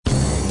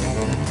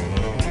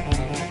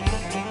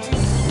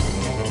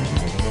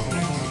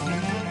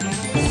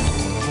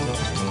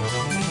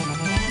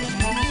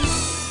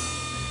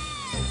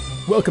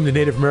Welcome to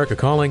Native America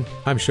Calling.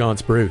 I'm Sean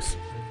Spruce.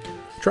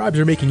 Tribes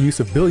are making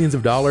use of billions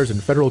of dollars in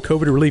federal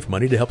COVID relief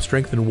money to help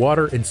strengthen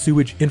water and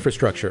sewage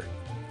infrastructure.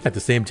 At the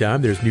same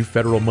time, there's new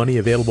federal money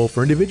available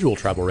for individual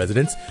tribal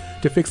residents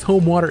to fix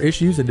home water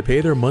issues and to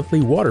pay their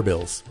monthly water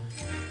bills.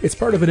 It's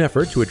part of an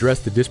effort to address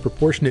the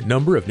disproportionate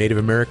number of Native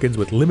Americans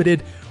with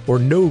limited or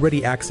no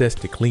ready access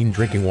to clean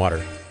drinking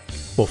water.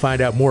 We'll find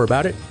out more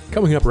about it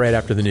coming up right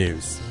after the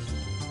news.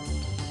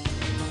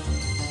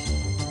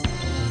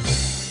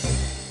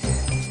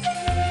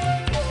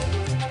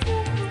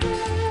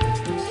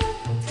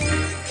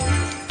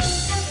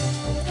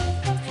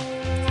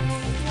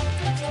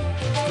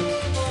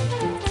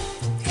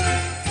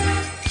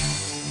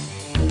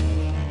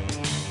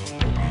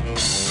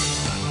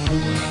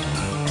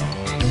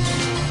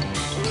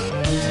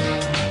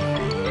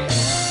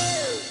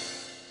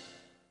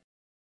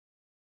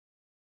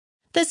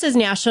 This is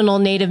National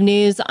Native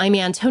News. I'm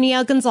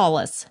Antonia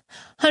Gonzalez.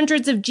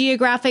 Hundreds of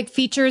geographic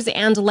features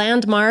and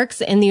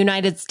landmarks in the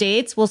United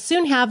States will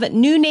soon have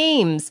new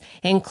names,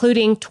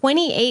 including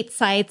 28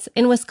 sites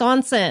in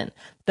Wisconsin.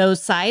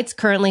 Those sites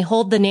currently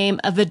hold the name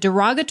of a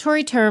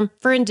derogatory term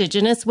for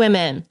Indigenous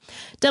women.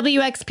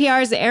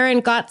 WXPR's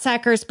Aaron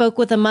Gottsacker spoke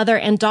with a mother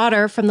and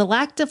daughter from the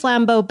Lac du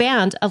Flambeau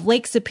Band of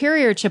Lake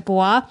Superior,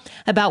 Chippewa,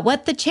 about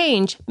what the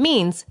change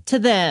means to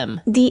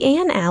them.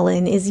 Deanne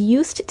Allen is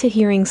used to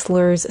hearing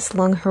slurs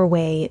slung her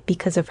way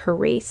because of her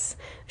race.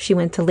 She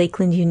went to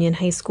Lakeland Union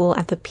High School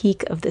at the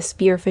peak of the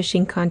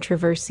spearfishing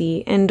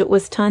controversy and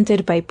was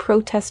taunted by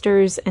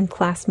protesters and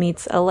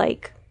classmates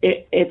alike.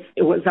 It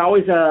was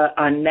always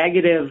a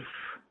negative,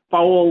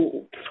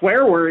 foul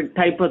swear word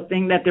type of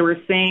thing that they were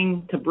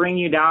saying to bring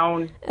you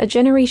down. A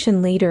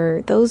generation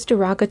later, those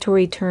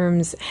derogatory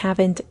terms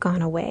haven't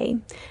gone away.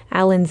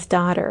 Allen's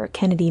daughter,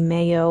 Kennedy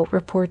Mayo,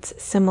 reports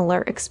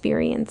similar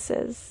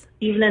experiences.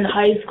 Even in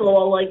high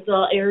school, like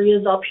the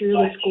areas up here,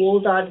 the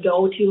schools I'd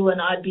go to,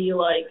 and I'd be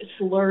like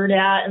slurred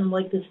at in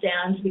like the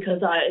stands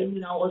because I,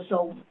 was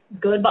so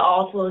good, but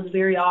also it was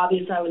very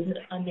obvious I was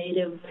a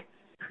Native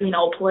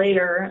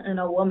player and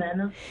a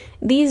woman.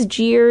 These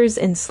jeers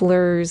and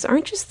slurs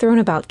aren't just thrown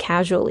about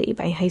casually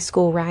by high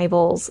school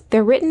rivals.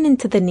 They're written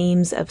into the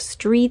names of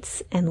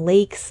streets and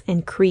lakes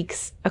and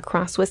creeks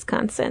across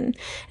Wisconsin.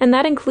 And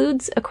that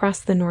includes across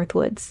the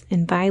Northwoods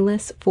in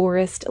Vilas,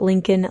 Forest,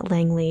 Lincoln,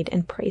 Langlade,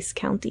 and Price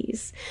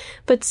counties.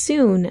 But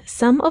soon,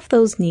 some of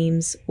those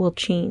names will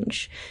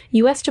change.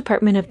 U.S.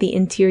 Department of the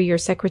Interior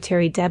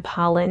Secretary Deb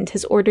Haaland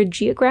has ordered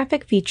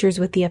geographic features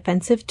with the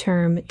offensive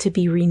term to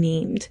be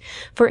renamed.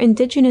 For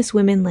Indigenous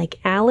women like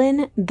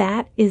Allen,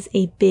 that is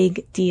a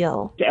big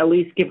deal. To at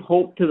least give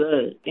hope to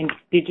the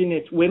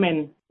Indigenous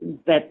women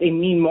that they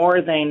mean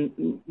more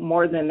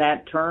than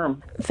that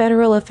term.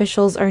 Federal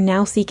officials are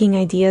now seeking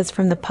ideas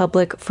from the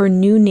public for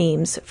new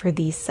names for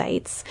these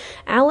sites.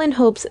 Allen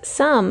hopes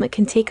some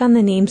can take on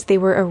the names they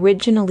were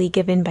originally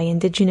given by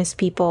Indigenous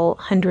people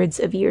hundreds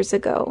of years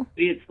ago.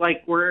 It's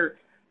like we're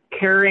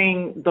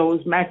carrying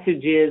those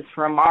messages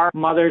from our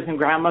mothers and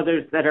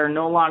grandmothers that are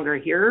no longer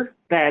here,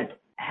 that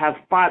have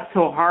fought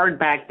so hard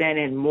back then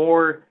in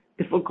more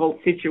difficult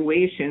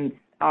situations.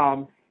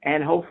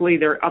 And hopefully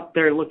they're up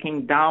there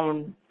looking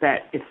down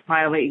that it's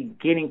finally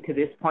getting to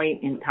this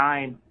point in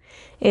time.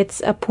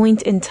 It's a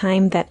point in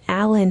time that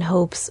Allen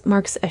hopes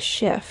marks a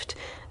shift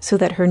so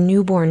that her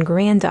newborn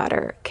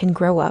granddaughter can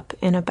grow up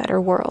in a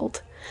better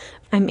world.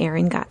 I'm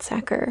Erin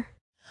Gottsacker.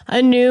 A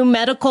new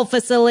medical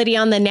facility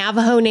on the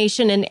Navajo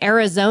Nation in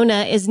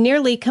Arizona is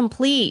nearly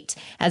complete.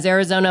 As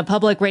Arizona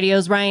Public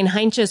Radio's Ryan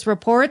Heinches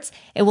reports,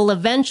 it will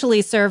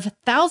eventually serve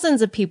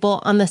thousands of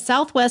people on the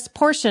southwest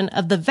portion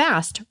of the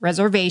vast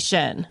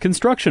reservation.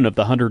 Construction of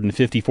the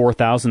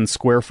 154,000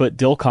 square foot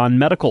Dilkon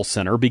Medical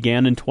Center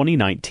began in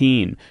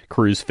 2019.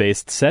 Crews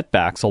faced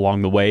setbacks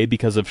along the way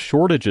because of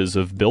shortages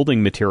of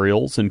building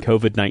materials and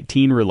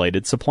COVID-19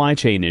 related supply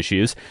chain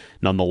issues.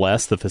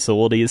 Nonetheless, the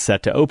facility is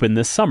set to open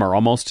this summer,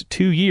 almost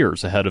 2 years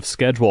ahead of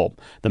schedule.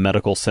 The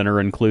medical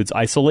center includes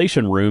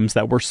isolation rooms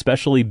that were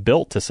specially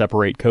built to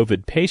separate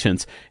COVID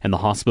patients, and the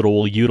hospital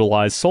will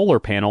utilize solar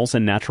panels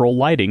and natural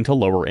lighting to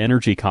lower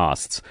energy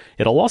costs.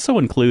 It'll also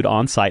include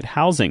on-site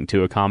housing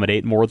to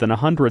accommodate more than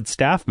 100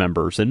 staff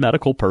members and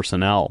medical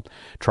personnel.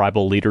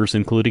 Tribal leaders,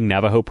 including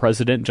Navajo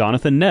President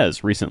Jonathan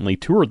Nez, recently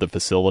toured the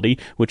facility,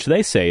 which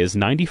they say is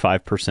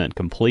 95%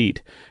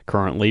 complete.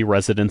 Currently,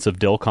 residents of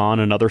Dilkon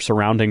and other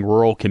surrounding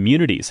rural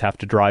communities have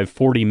to drive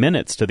 40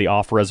 minutes to the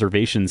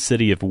off-reservation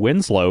city of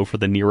Winslow for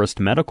the nearest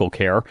medical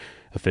care.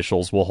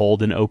 Officials will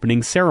hold an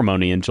opening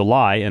ceremony in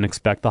July and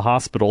expect the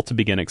hospital to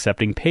begin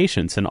accepting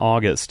patients in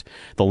August.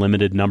 The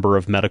limited number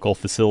of medical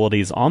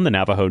facilities on the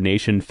Navajo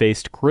Nation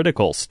faced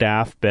critical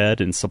staff, bed,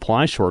 and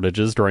supply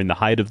shortages during the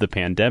height of the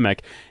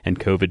pandemic,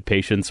 and COVID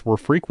patients were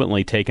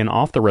frequently taken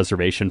off the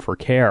reservation for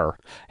care.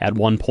 At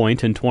one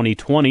point in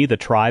 2020, the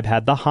tribe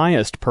had the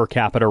highest per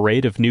capita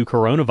rate of new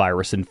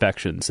coronavirus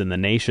infections in the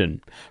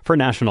nation. For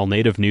National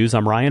Native News,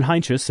 I'm Ryan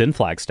Heinches in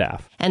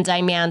Flagstaff. And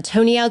I'm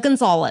Antonia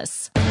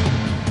Gonzalez.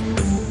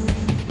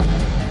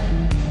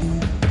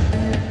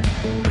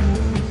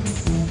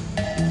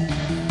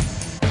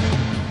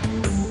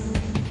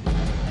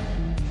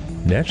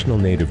 National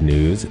Native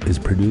News is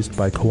produced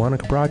by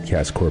Koahnic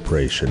Broadcast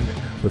Corporation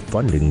with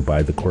funding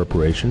by the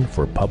Corporation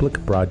for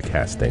Public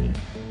Broadcasting.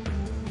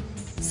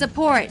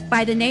 Support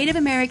by the Native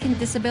American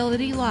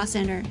Disability Law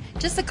Center,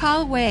 just a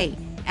call away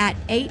at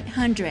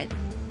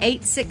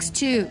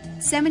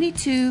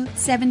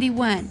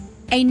 800-862-7271,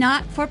 a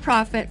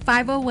not-for-profit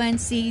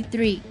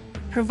 501c3,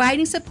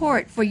 providing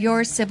support for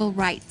your civil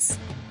rights.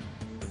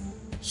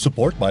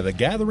 Support by the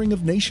Gathering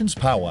of Nations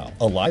Powwow,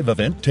 a live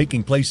event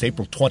taking place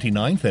April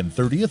 29th and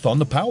 30th on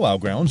the Powwow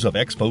grounds of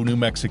Expo, New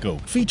Mexico,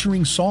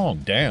 featuring song,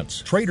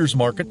 dance, traders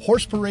market,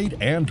 horse parade,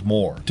 and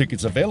more.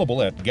 Tickets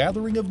available at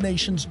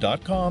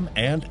gatheringofnations.com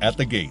and at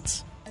the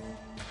gates.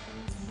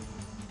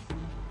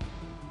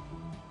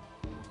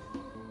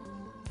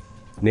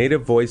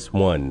 Native Voice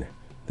One,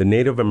 the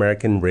Native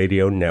American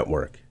Radio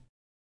Network.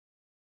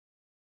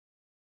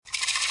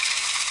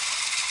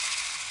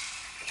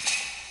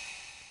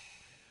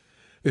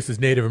 This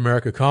is Native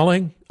America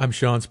Calling. I'm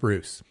Sean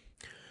Spruce.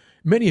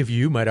 Many of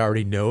you might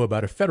already know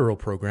about a federal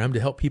program to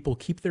help people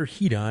keep their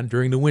heat on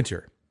during the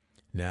winter.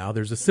 Now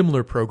there's a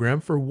similar program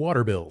for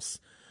water bills.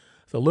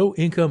 The Low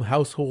Income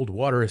Household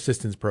Water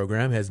Assistance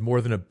Program has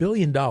more than $1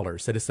 billion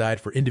set aside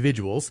for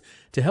individuals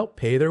to help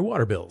pay their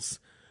water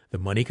bills. The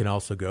money can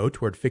also go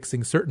toward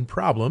fixing certain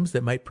problems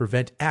that might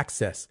prevent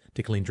access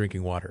to clean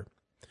drinking water.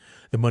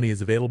 The money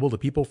is available to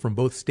people from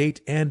both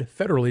state and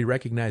federally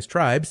recognized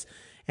tribes,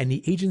 and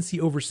the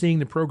agency overseeing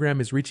the program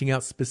is reaching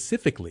out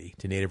specifically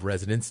to Native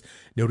residents,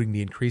 noting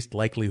the increased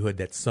likelihood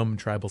that some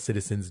tribal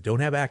citizens don't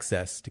have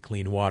access to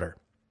clean water.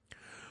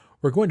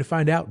 We're going to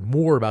find out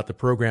more about the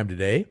program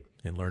today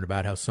and learn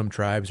about how some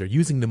tribes are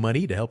using the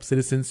money to help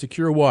citizens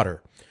secure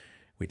water.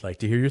 We'd like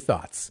to hear your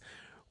thoughts.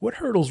 What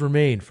hurdles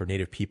remain for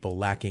Native people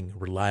lacking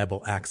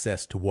reliable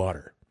access to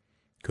water?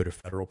 Could a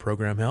federal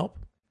program help?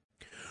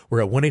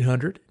 We're at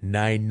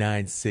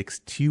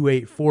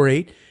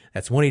 1-800-996-2848.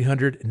 That's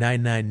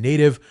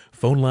 1-800-99-NATIVE.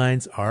 Phone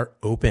lines are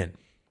open.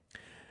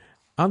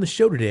 On the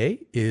show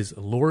today is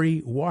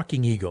Lori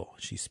Walking Eagle.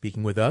 She's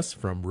speaking with us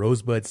from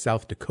Rosebud,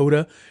 South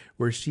Dakota,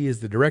 where she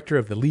is the director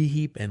of the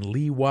Leheap and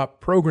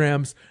Lee-Wop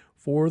programs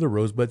for the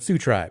Rosebud Sioux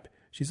Tribe.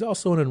 She's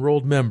also an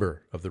enrolled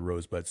member of the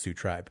Rosebud Sioux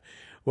Tribe.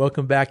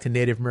 Welcome back to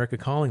Native America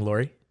Calling,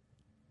 Lori.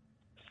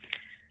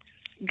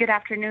 Good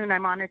afternoon.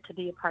 I'm honored to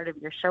be a part of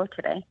your show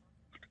today.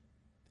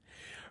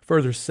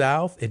 Further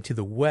south and to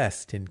the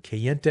west in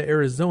Kayenta,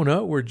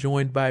 Arizona, we're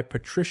joined by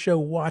Patricia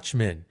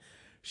Watchman.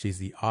 She's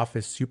the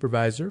office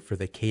supervisor for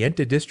the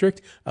Kayenta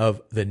district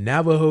of the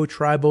Navajo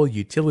Tribal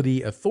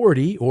Utility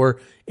Authority, or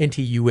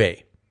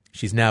NTUA.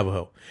 She's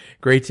Navajo.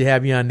 Great to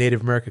have you on Native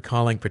America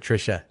Calling,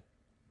 Patricia.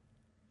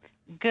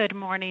 Good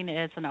morning.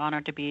 It's an honor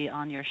to be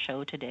on your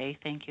show today.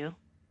 Thank you.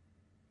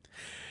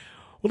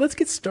 Well, let's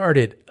get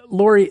started.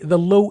 Lori, the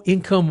Low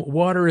Income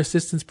Water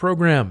Assistance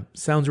Program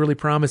sounds really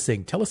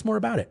promising. Tell us more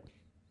about it.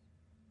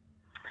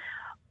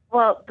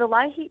 Well, the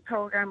LIHEAP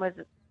program is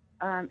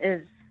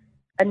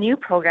a new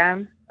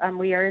program.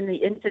 We are in the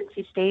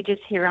infancy stages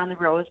here on the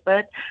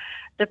Rosebud.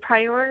 The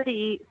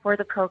priority for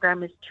the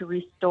program is to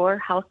restore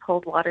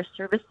household water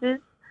services,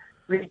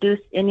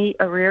 reduce any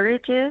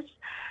arrearages,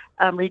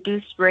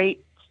 reduce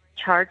rates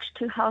charged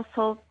to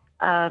households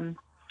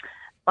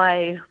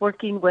by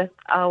working with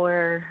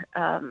our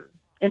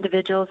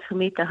individuals who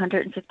meet the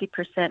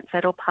 150%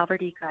 federal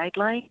poverty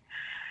guideline.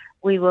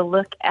 We will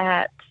look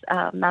at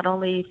not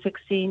only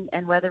fixing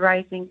and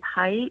weatherizing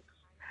pipes,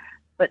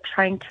 but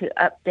trying to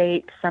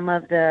update some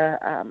of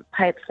the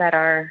pipes that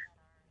are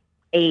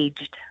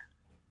aged.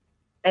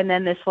 And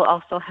then this will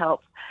also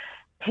help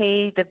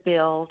pay the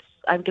bills.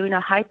 I'm doing a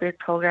hybrid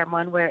program,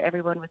 one where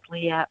everyone with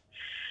LEAP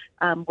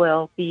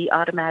will be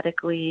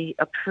automatically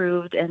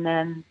approved, and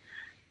then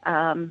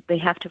they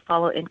have to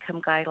follow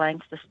income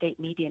guidelines, the state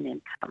median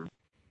income.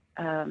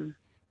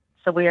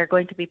 So we are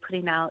going to be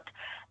putting out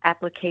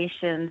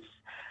applications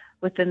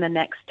within the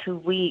next 2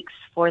 weeks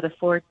for the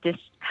 4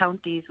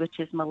 counties, which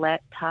is Millette,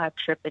 Todd,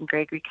 Tripp, and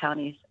Gregory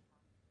counties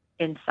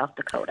in South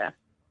Dakota.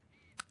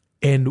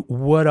 And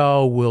what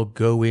all will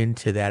go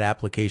into that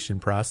application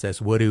process?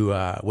 What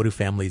do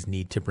families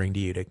need to bring to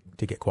you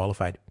to get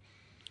qualified?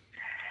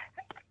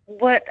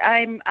 What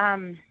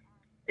they'll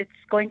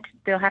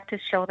have to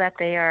show that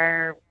they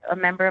are a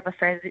member of a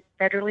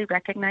federally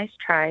recognized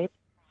tribe,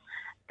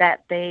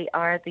 that they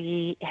are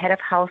the head of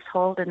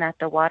household, and that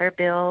the water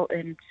bill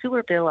and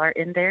sewer bill are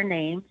in their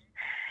names,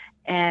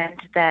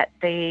 and that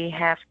they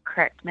have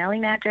correct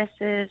mailing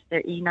addresses,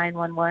 their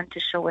E911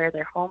 to show where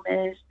their home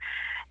is,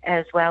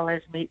 as well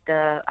as meet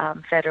the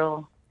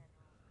federal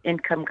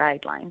income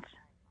guidelines.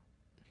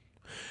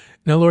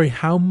 Now, Lori,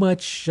 how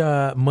much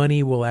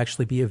money will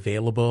actually be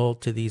available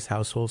to these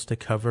households to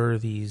cover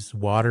these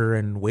water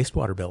and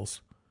wastewater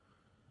bills?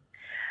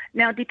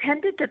 Now,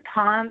 dependent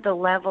upon the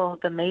level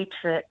of the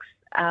matrix,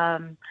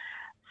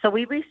 so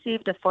we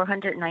received a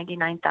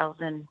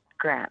 $499,000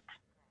 grant.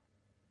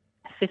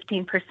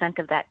 15%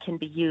 of that can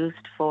be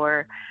used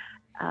for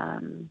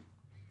admin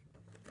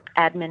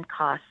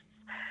costs,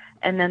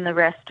 and then the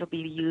rest will be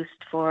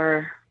used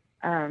for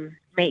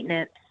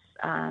maintenance,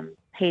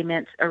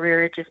 payments,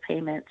 arrearages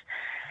payments.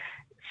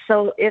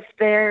 So if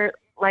they're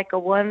like a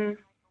one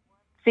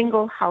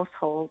single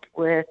household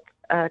with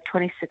a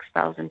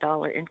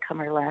 $26,000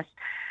 income or less,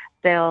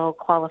 they'll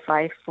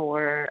qualify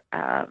for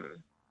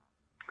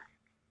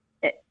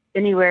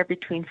anywhere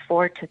between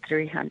 $400 to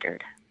 $300.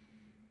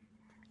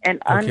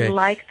 And Okay.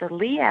 unlike the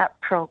LEAP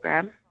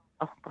program,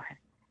 go ahead.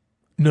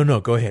 No,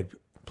 go ahead.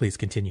 Please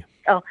continue.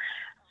 Oh,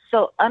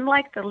 so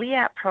unlike the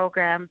LEAP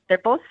program, they're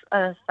both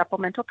a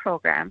supplemental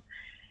program,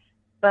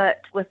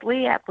 but with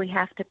LEAP, we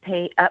have to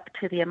pay up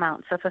to the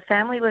amount. So if a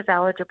family was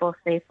eligible,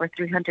 say, for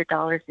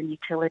 $300 in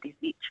utilities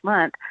each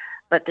month,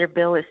 but their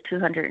bill is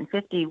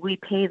 $250, we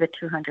pay the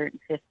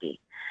 $250.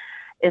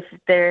 If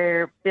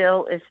their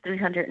bill is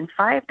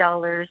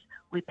 $305,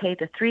 we pay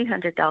the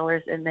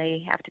 $300, and they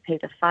have to pay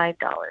the $5.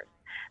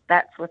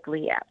 That's with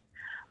LEAP.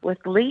 With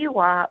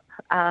LEWAP,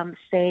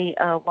 say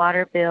a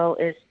water bill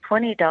is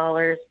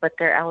 $20, but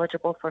they're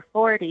eligible for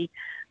 $40,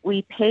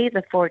 we pay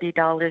the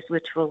 $40,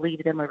 which will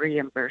leave them a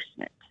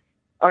reimbursement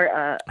or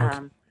a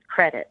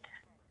credit.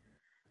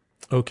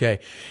 Okay.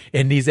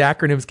 And these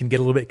acronyms can get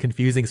a little bit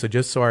confusing. So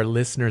just so our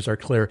listeners are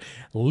clear,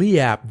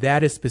 LEAP,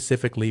 that is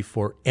specifically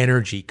for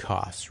energy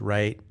costs,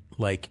 right?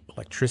 Like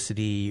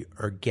electricity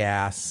or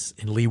gas,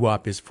 and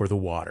LEWAP is for the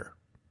water.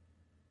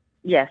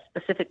 Yes,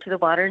 specific to the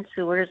water and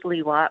sewers,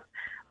 LEWAP,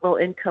 Low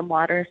Income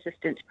Water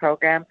Assistance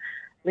Program,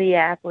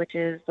 LEAP, which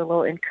is the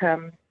Low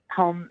Income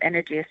Home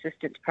Energy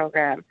Assistance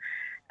Program.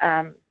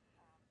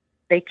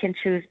 They can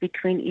choose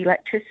between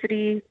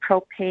electricity,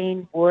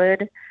 propane,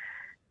 wood,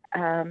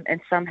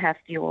 and some have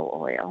fuel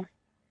oil.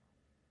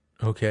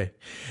 Okay.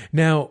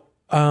 Now,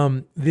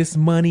 this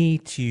money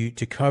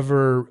to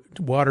cover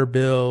water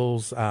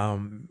bills,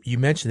 you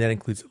mentioned that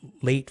includes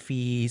late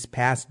fees,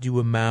 past due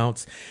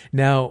amounts.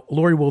 Now,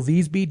 Lori, will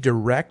these be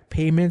direct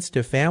payments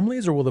to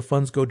families, or will the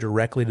funds go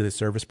directly to the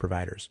service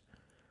providers?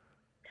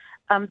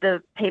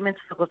 The payments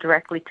will go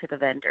directly to the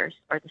vendors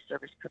or the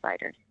service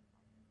providers.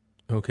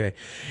 Okay.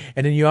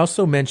 And then you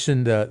also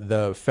mentioned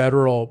the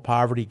federal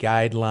poverty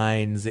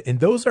guidelines, and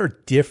those are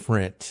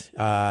different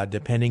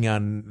depending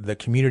on the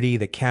community,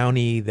 the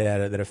county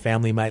that a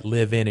family might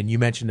live in. And you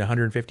mentioned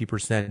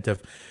 150%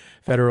 of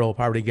federal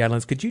poverty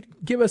guidelines. Could you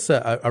give us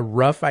a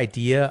rough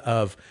idea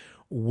of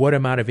what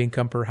amount of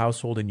income per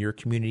household in your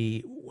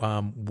community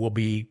will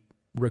be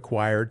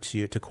required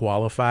to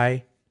qualify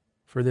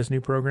for this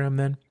new program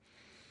then?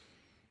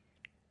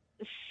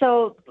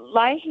 So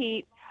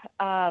LIHEAP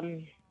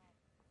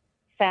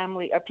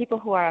family or people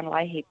who are on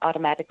LIHEAP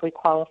automatically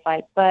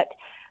qualify. But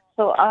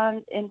so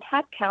in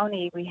Todd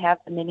County, we have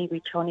the Mini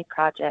Wechoni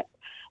project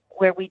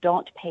where we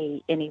don't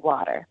pay any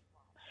water.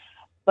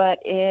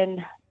 But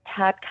in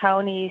Todd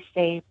County,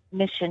 say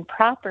Mission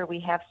proper,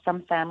 we have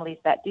some families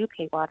that do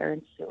pay water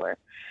and sewer.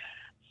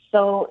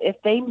 So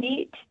if they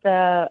meet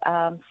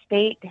the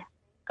state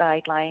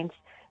guidelines,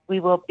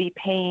 we will be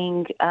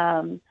paying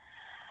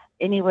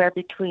anywhere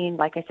between,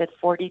 like I said,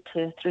 $40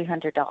 to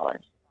 $300.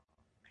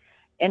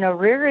 In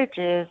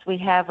arrearages, we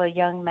have a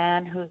young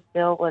man whose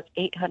bill was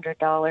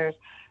 $800.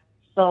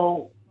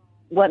 So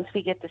once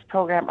we get this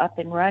program up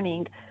and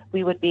running,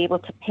 we would be able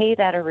to pay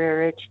that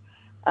arrearage,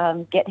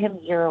 get him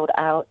zeroed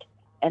out,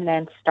 and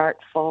then start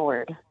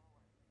forward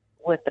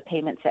with the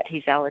payments that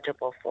he's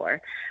eligible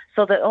for.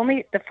 So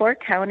the four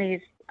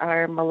counties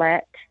are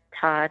Millette,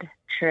 Todd,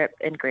 Tripp,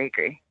 and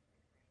Gregory.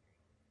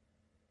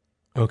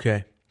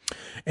 Okay.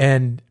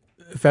 And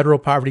federal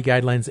poverty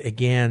guidelines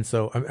again.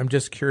 So I'm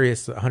just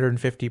curious,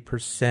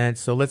 150%.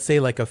 So let's say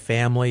like a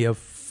family of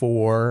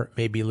 4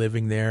 maybe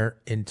living there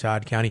in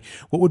Todd County.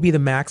 What would be the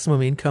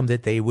maximum income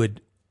that they would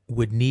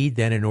need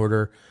then in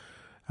order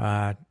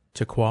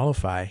to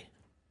qualify?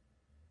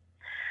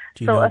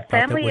 Do you know a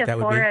family what of that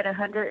would 4 be? at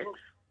 100.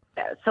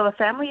 So a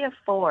family of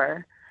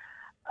 4,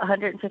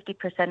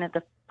 150% of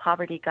the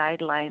poverty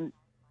guideline,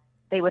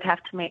 they would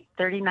have to make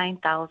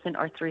 $39,000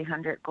 or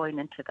 $300 going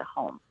into the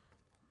home.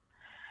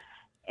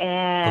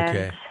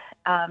 And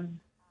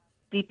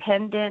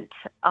dependent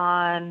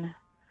on,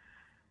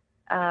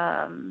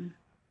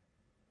 I'm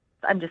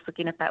just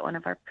looking at that one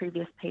of our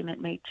previous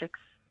payment matrix,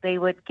 they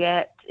would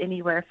get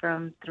anywhere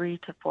from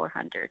 $300 to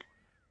 $400.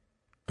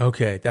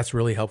 Okay, that's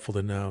really helpful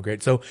to know.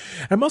 Great. So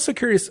I'm also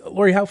curious,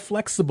 Lori, how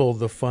flexible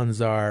the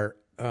funds are.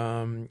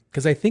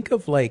 Because I think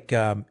of like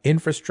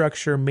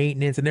infrastructure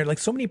maintenance, and there are like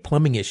so many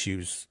plumbing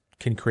issues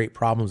can create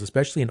problems,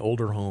 especially in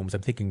older homes.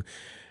 I'm thinking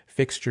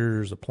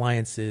fixtures,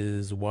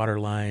 appliances, water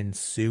lines,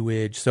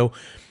 sewage. So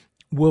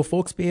will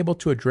folks be able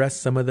to address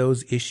some of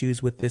those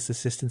issues with this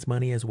assistance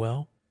money as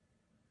well?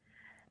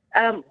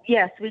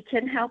 Yes, we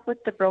can help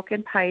with the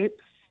broken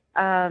pipes,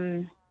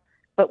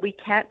 but we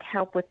can't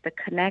help with the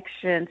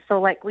connection. So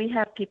like we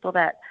have people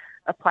that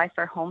apply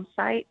for home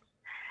sites,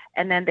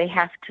 and then they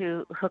have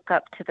to hook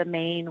up to the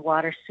main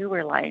water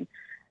sewer line.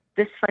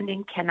 This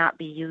funding cannot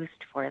be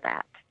used for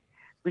that.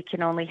 We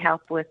can only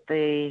help with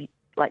the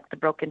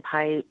broken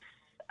pipes,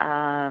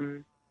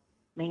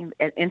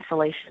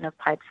 insulation of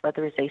pipes,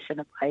 weatherization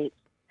of pipes,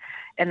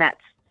 and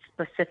that's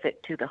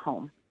specific to the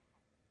home.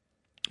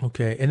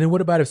 Okay. And then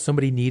what about if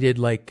somebody needed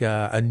like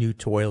a new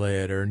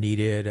toilet or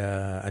needed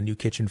a new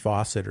kitchen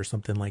faucet or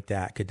something like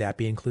that? Could that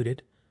be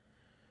included?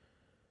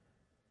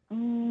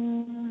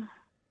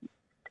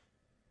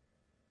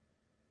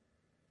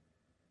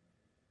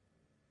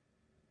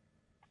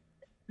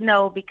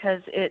 No,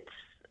 because it's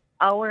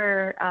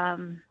our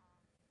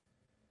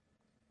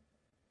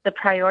the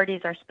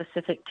priorities are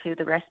specific to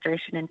the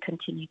restoration and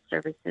continued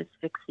services,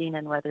 fixing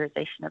and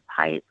weatherization of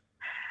pipes,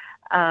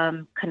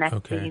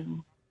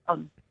 connecting.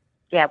 Okay.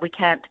 We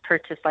can't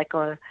purchase like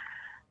a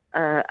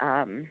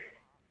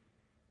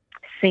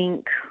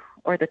sink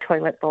or the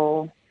toilet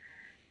bowl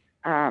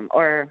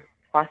or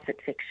faucet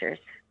fixtures.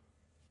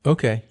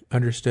 Okay,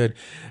 understood.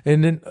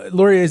 And then,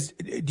 Lori,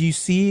 do you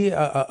see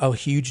a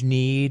huge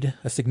need,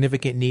 a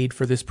significant need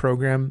for this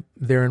program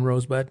there in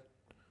Rosebud?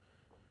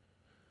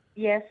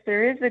 Yes,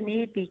 there is a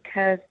need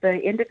because the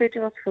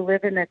individuals who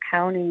live in the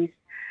counties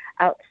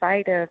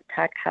outside of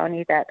Todd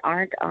County that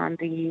aren't on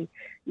the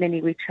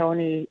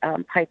Mini-Wechoni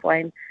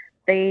pipeline,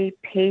 they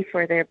pay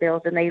for their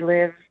bills and they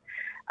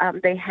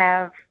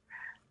have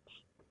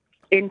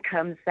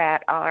incomes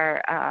that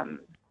are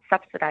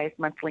subsidized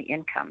monthly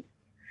incomes.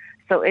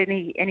 So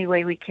any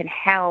way we can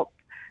help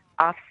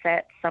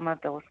offset some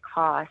of those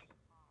costs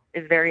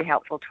is very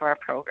helpful to our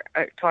program,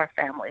 to our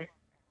families.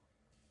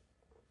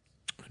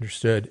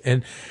 Understood.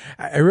 And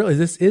I realize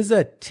this is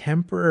a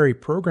temporary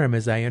program,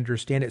 as I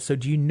understand it. So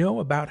do you know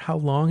about how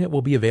long it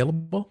will be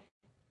available?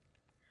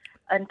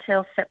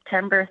 Until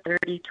September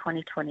 30,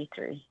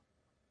 2023.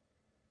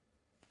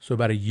 So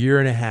about a year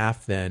and a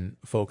half, then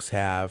folks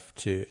have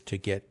to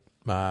get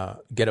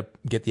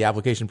the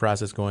application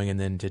process going and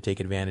then to take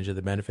advantage of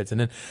the benefits.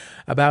 And then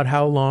about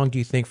how long do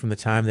you think from the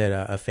time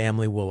that a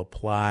family will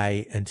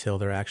apply until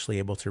they're actually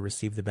able to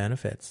receive the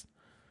benefits?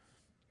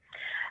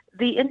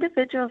 The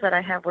individuals that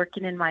I have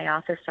working in my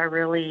office are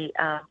really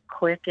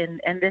quick, and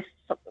this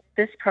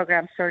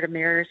program sort of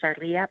mirrors our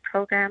LEAP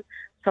program.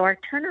 So our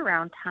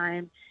turnaround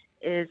time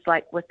is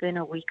like within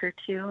a week or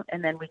two,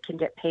 and then we can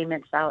get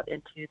payments out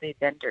into the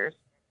vendors.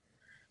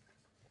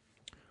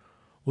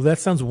 Well, that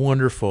sounds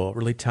wonderful,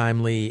 really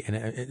timely, and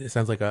it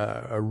sounds like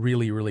a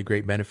really, really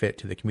great benefit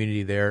to the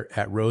community there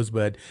at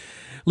Rosebud.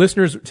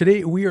 Listeners,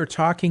 today we are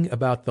talking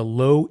about the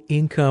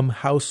Low-Income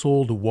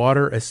Household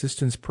Water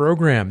Assistance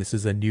Program. This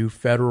is a new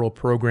federal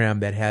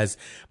program that has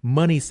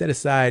money set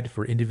aside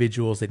for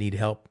individuals that need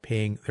help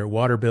paying their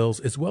water bills,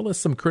 as well as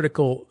some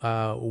critical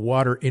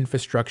water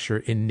infrastructure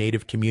in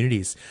Native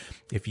communities.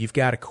 If you've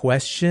got a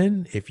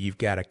question, if you've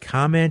got a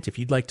comment, if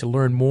you'd like to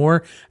learn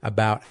more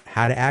about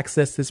how to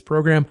access this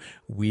program,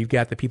 we've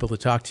got the people to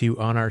talk to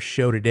on our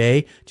show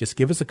today. Just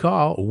give us a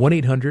call,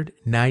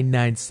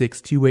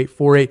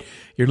 1-800-996-2848.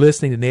 You're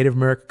listening to Native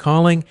America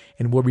Calling,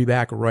 and we'll be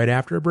back right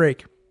after a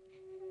break.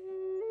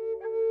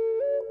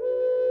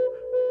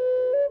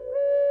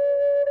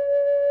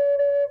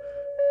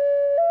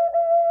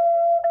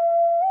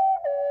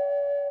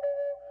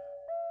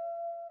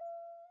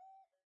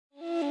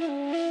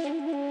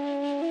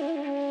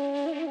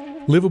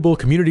 Livable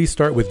communities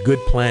start with good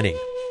planning.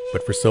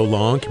 But for so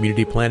long,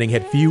 community planning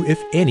had few,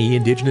 if any,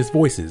 Indigenous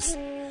voices.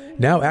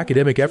 Now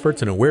academic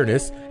efforts and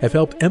awareness have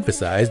helped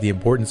emphasize the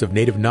importance of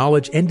Native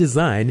knowledge and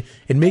design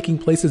in making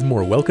places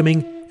more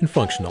welcoming and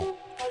functional.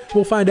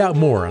 We'll find out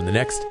more on the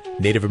next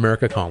Native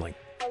America Calling.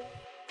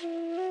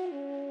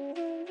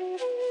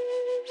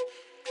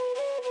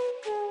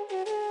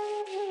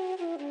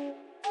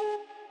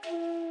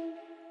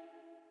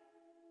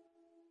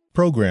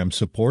 Program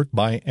support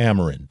by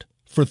Amerant.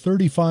 For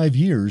 35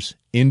 years,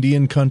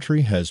 Indian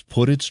Country has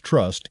put its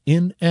trust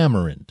in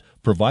Amerant,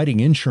 providing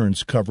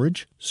insurance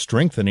coverage,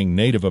 strengthening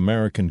Native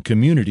American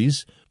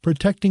communities,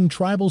 protecting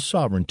tribal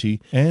sovereignty,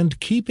 and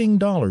keeping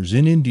dollars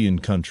in Indian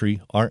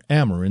Country are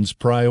Amerant's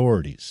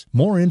priorities.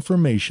 More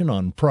information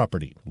on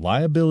property,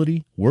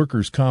 liability,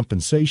 workers'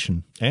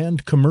 compensation,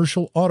 and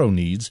commercial auto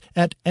needs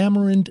at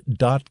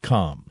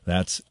Amerant.com.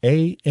 That's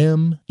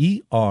AMERIND.com.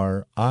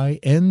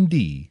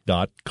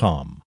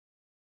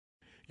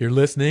 You're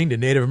listening to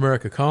Native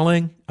America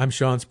Calling. I'm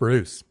Sean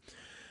Spruce.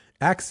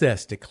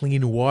 Access to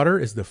clean water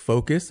is the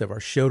focus of our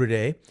show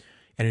today,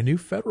 and a new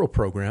federal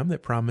program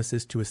that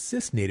promises to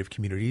assist Native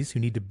communities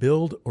who need to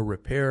build or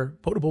repair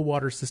potable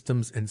water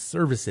systems and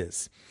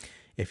services.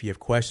 If you have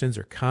questions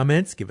or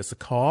comments, give us a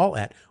call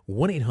at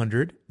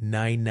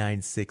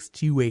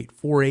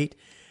 1-800-996-2848.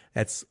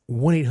 That's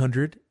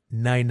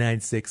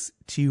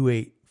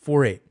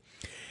 1-800-996-2848.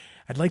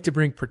 I'd like to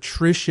bring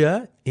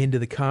Patricia into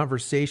the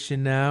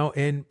conversation now.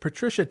 And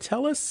Patricia,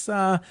 tell us,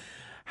 how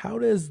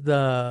does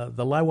the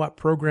LIWAP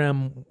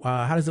program,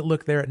 how does it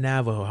look there at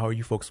Navajo? How are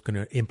you folks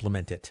going to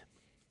implement it?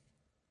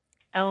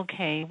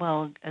 Okay,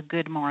 well,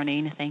 good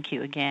morning. Thank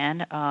you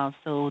again.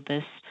 So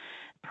this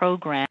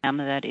program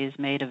that is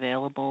made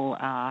available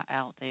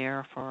out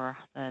there for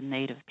the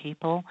Native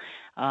people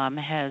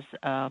has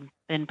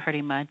been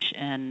pretty much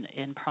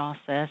in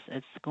process.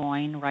 It's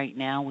going right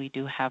now. We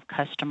do have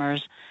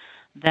customers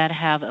that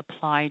have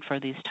applied for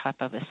these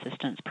type of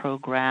assistance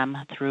program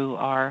through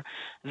our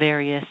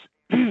various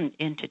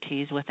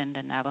entities within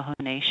the Navajo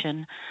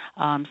Nation.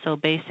 So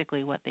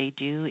basically what they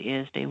do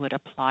is they would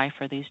apply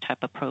for these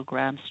type of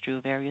programs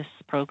through various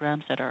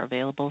programs that are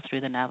available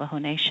through the Navajo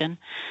Nation.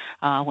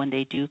 When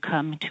they do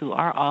come to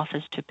our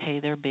office to pay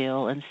their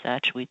bill and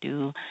such, we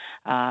do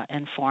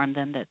inform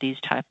them that these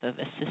type of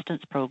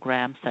assistance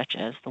programs, such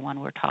as the one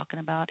we're talking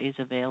about, is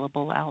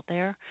available out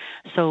there.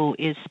 So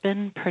it's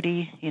been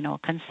pretty,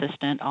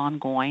 consistent,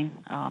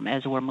 ongoing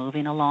as we're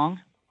moving along.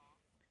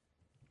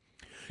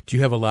 Do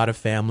you have a lot of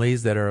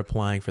families that are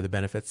applying for the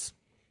benefits?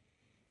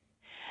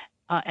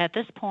 At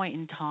this point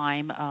in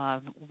time,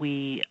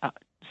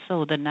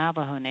 so the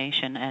Navajo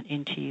Nation at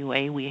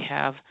NTUA, we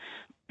have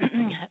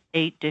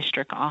 8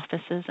 district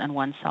offices and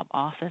 1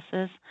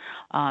 sub-offices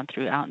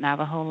throughout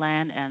Navajo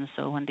land. And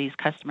so when these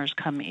customers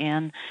come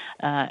in,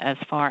 as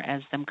far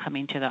as them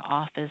coming to the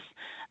office,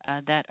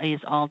 that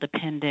is all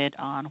dependent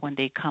on when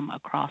they come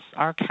across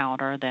our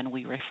counter, then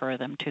we refer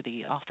them to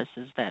the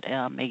offices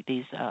that make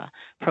these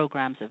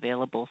programs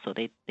available so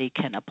they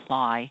can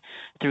apply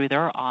through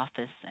their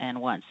office. And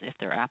once, if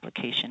their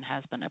application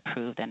has been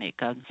approved and it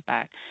comes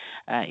back,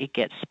 it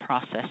gets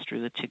processed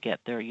through to get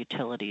their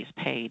utilities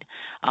paid.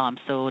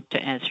 So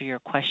to answer your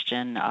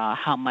question,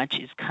 how much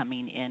is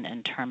coming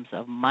in terms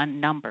of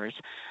numbers,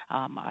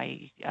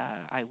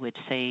 I would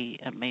say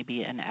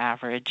maybe an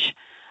average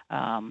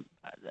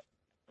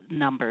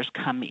numbers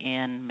come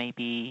in,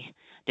 maybe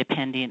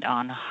depending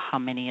on how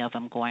many of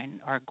them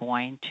are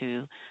going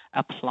to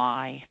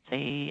apply.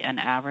 Say an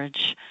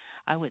average,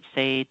 I would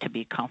say, to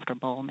be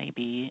comfortable,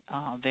 maybe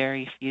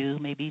very few,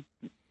 maybe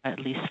at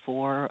least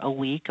 4 a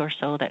week or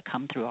so that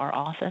come through our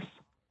office.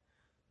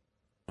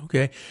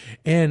 Okay.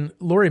 And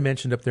Lori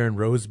mentioned up there in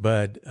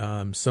Rosebud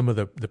some of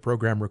the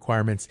program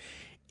requirements,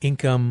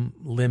 income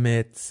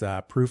limits,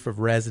 proof of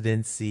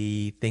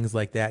residency, things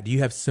like that. Do you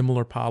have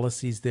similar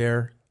policies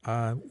there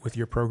with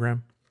your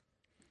program?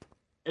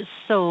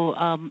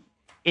 So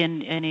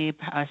in any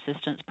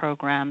assistance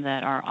program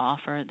that are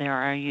offered, there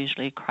are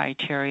usually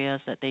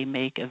criteria that they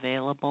make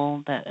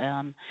available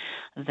that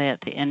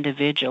the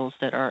individuals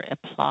that are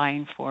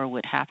applying for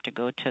would have to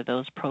go to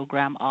those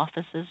program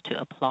offices to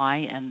apply,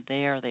 and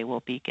there they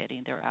will be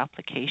getting their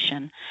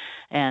application,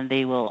 and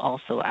they will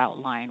also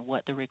outline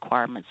what the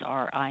requirements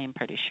are. I am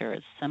pretty sure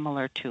it's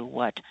similar to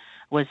what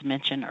was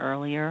mentioned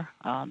earlier,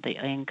 the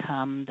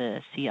income,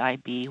 the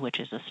CIB, which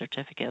is a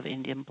Certificate of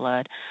Indian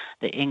Blood,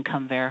 the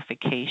income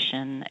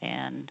verification,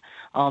 and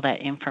all that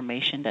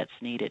information that's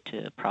needed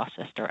to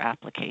process their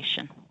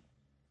application.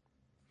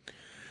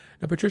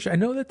 Now, Patricia, I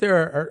know that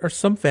there are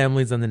some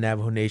families on the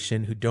Navajo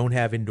Nation who don't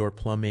have indoor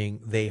plumbing.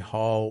 They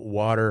haul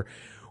water.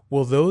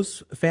 Will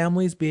those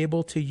families be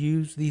able to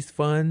use these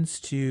funds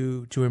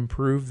to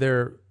improve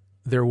their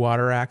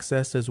water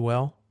access as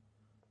well?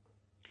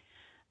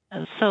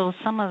 So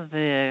some of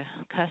the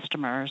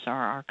customers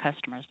are our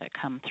customers that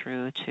come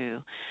through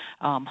to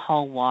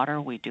haul water.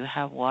 We do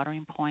have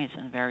watering points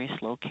in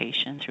various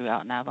locations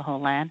throughout Navajo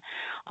land.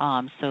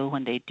 So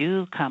when they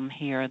do come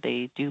here,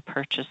 they do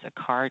purchase a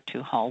card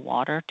to haul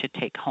water to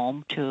take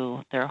home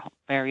to their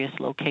various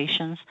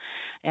locations.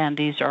 And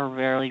these are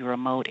very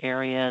remote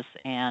areas,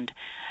 and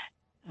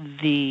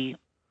the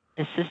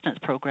assistance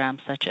program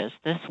such as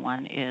this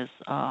one is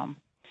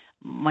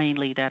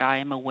mainly that I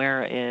am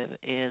aware of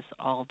is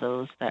all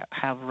those that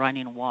have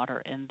running water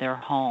in their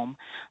home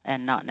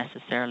and not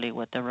necessarily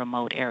with the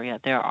remote area.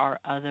 There are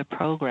other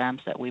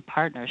programs that we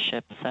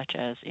partnership, such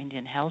as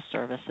Indian Health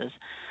Services,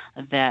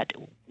 that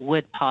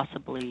would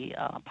possibly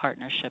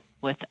partnership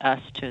with us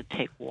to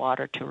take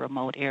water to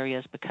remote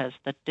areas because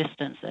the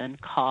distance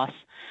and cost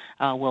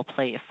will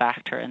play a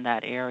factor in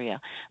that area.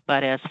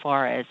 But as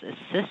far as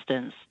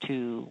assistance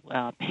to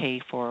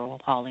pay for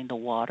hauling the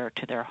water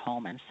to their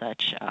home and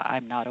such,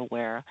 I'm not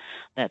aware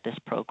that this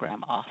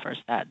program offers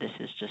that. This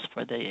is just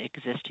for the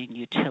existing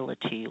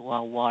utility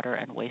water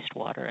and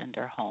wastewater in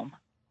their home.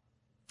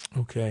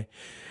 Okay.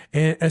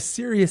 And a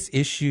serious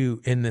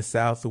issue in the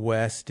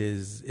Southwest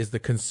is the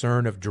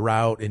concern of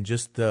drought and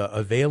just the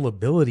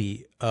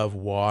availability of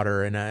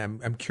water. And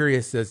I'm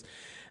curious, is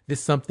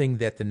this something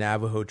that the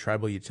Navajo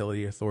Tribal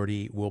Utility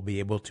Authority will be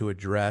able to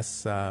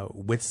address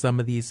with some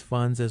of these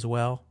funds as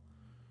well?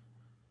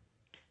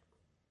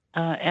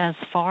 As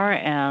far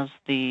as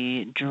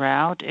the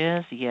drought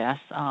is, yes,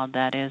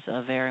 that is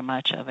very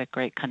much of a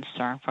great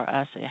concern for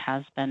us. It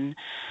has been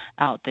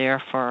out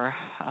there for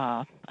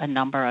a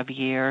number of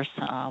years.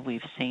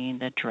 We've seen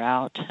the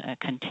drought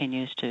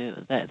continues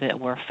that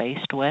we're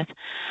faced with.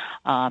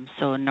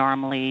 So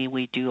normally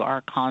we do our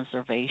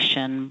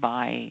conservation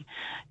by,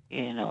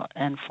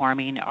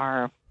 informing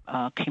our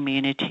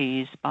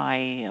communities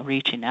by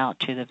reaching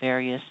out to the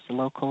various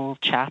local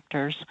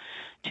chapters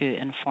to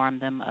inform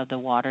them of the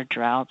water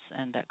droughts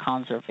and that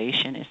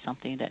conservation is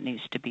something that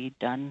needs to be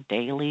done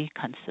daily,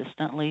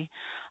 consistently.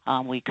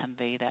 We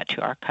convey that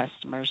to our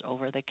customers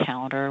over the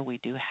counter. We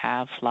do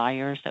have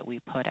flyers that we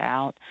put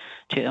out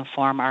to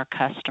inform our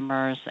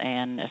customers,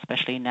 and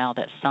especially now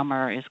that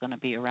summer is going to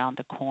be around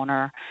the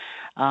corner.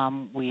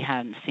 We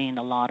haven't seen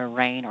a lot of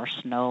rain or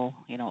snow,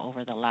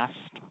 over the last,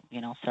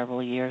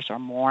 several years or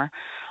more.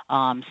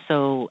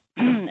 So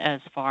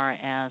as far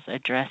as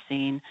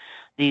addressing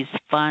these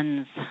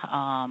funds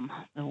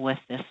with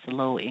this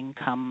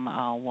low-income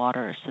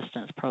water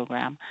assistance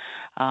program,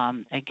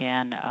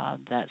 again,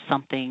 that's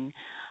something,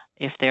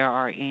 if there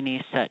are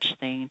any such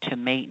thing to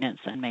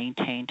maintenance and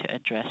maintain to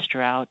address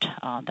drought,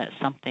 that's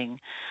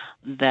something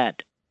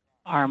that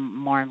are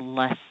more or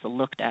less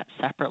looked at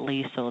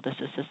separately. So this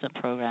assistance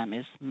program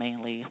is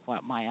mainly,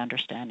 what my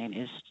understanding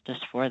is,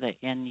 just for the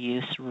end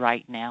use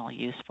right now,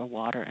 use for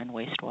water and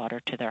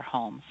wastewater to their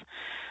homes.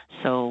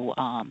 So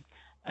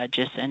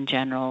just in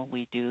general,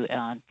 we do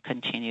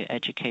continue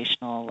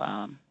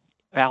educational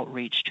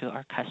outreach to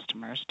our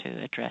customers to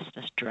address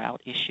this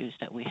drought issues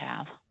that we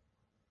have.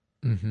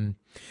 Mm-hmm.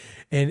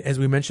 And as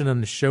we mentioned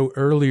on the show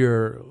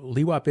earlier,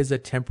 LEWOP is a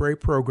temporary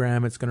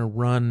program. It's going to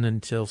run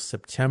until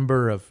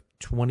September of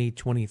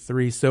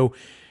 2023. So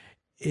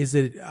is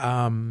it,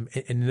 and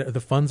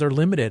the funds are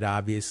limited,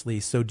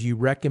 obviously. So do you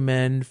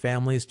recommend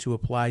families to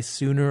apply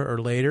sooner or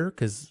later?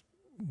 Because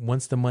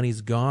once the money's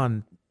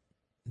gone,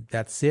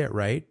 that's it,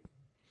 right?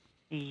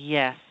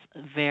 Yes,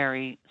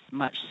 very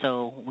much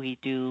so. We'd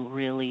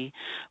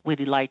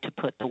like to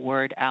put the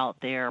word out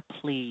there,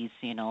 please,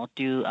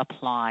 do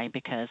apply,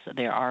 because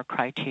there are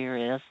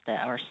criteria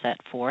that are set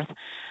forth.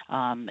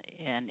 And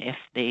if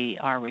they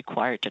are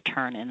required to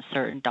turn in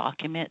certain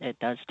document, it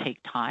does take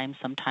time,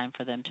 sometime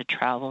for them to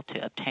travel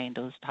to obtain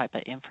those type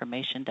of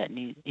information that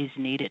is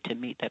needed to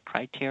meet the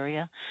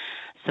criteria.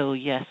 So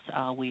yes,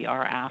 we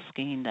are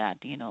asking that,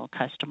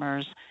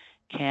 customers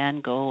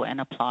can go and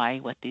apply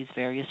with these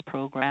various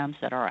programs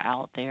that are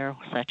out there,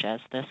 such as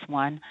this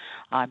one.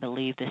 I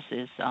believe this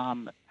is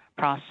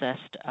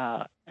processed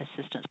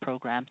assistance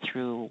program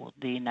through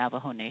the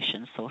Navajo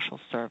Nation Social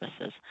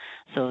Services,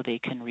 so they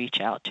can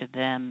reach out to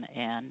them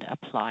and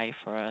apply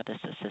for this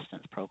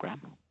assistance program.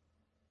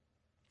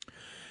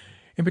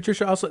 And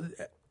Patricia, also,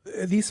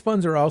 these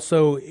funds are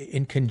also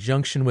in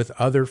conjunction with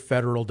other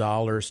federal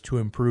dollars to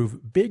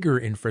improve bigger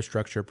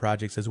infrastructure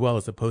projects as well,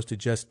 as opposed to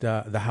just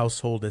the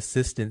household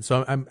assistance.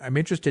 So I'm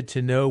interested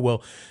to know,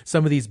 will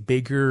some of these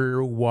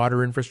bigger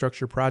water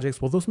infrastructure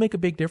projects, will those make a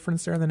big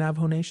difference there in the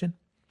Navajo Nation?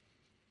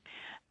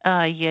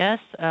 Yes,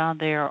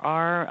 there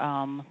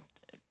are,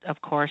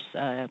 of course,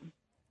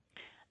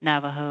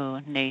 Navajo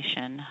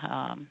Nation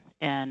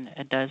and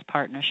it does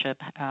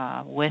partnership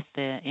with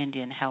the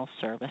Indian Health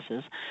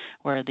Services,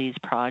 where these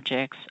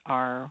projects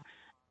are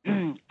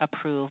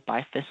approved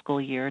by fiscal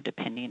year,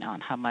 depending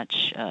on how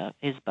much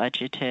is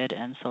budgeted.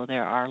 And so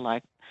there are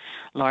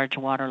large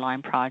water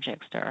line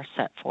projects that are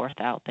set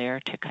forth out there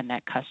to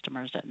connect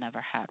customers that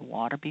never had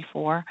water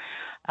before.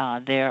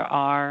 There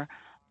are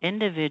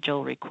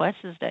individual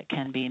requests that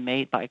can be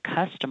made by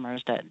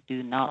customers that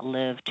do not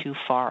live too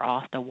far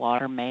off the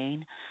water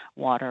main,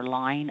 water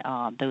line.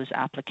 Those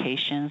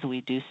applications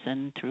we do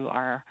send through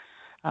our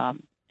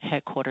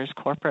headquarters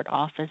corporate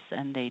office,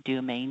 and they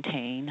do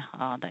maintain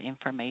the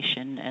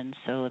information, and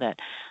so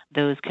that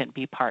those can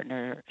be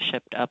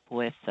partnershiped up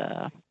with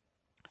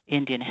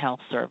Indian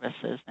Health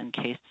Services in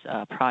case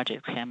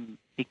projects can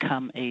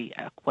become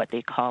what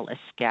they call a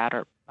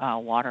scatter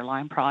water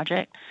line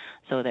project,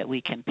 so that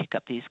we can pick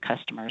up these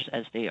customers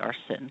as they are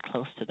sitting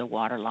close to the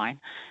water line.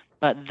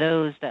 But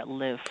those that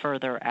live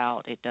further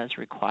out, it does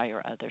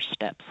require other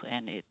steps,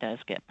 and it does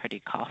get pretty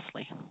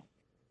costly.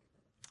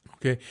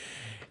 Okay.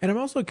 And I'm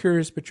also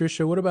curious,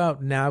 Patricia, what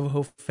about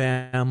Navajo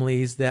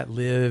families that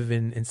live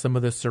in some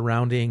of the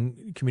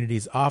surrounding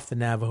communities off the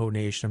Navajo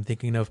Nation? I'm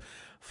thinking of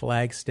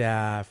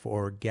Flagstaff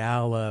or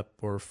Gallup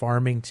or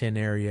Farmington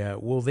area.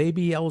 Will they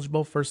be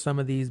eligible for some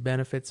of these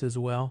benefits as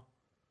well?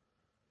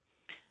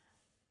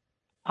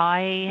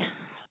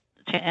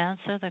 To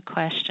answer the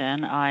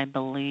question, I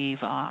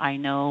believe I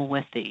know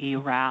with the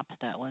ERAP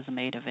that was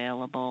made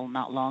available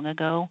not long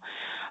ago,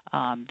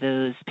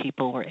 those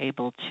people were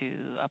able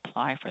to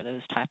apply for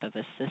those type of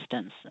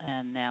assistance.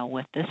 And now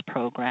with this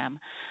program,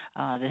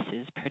 this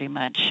is pretty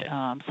much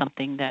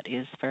something that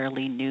is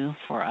fairly new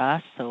for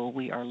us. So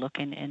we are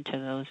looking into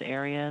those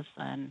areas,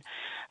 and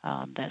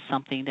that's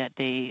something that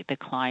the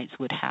clients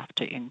would have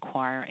to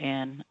inquire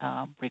in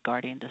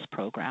regarding this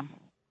program.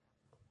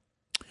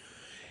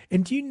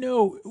 And do you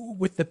know,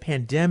 with the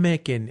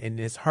pandemic and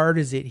as hard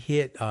as it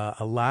hit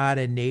a lot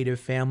of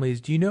Native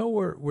families, do you know,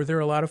 were there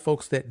a lot of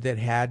folks that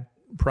had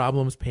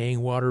problems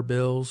paying water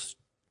bills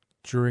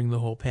during the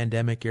whole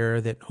pandemic era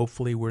that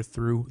hopefully we're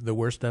through the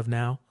worst of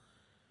now?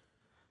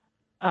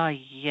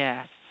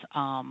 Yes.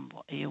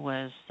 It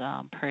was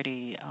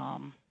pretty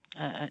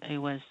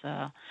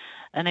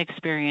an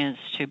experience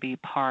to be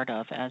part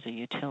of as a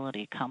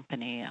utility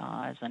company,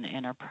 as an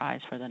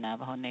enterprise for the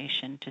Navajo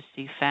Nation, to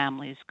see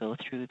families go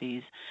through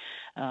the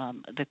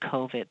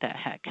COVID that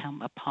had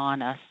come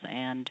upon us.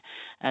 And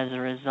as a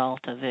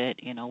result of it,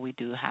 we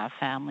do have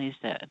families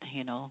that,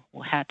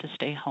 had to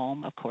stay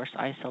home, of course,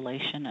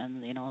 isolation,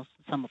 and,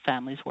 some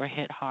families were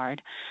hit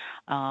hard.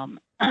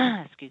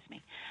 Excuse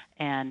me.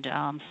 And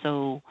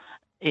so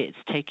it's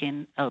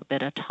taken a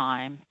bit of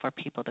time for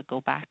people to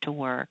go back to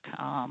work.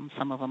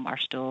 Some of them are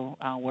still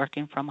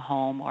working from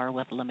home or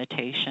with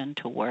limitation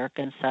to work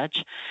and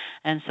such.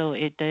 And so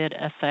it did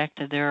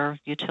affect their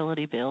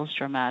utility bills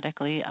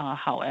dramatically.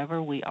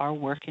 However, we are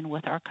working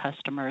with our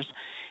customers,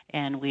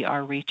 and we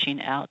are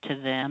reaching out to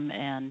them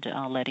and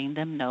letting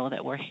them know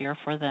that we're here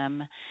for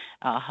them.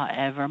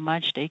 However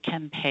much they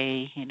can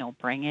pay,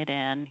 bring it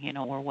in.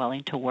 We're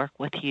willing to work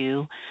with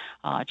you.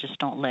 Just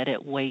don't let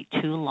it wait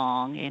too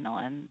long,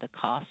 and the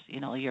cost,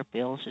 your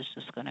bills is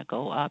just going to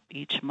go up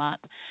each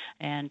month,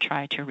 and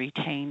try to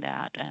retain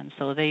that. And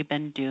so they've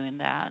been doing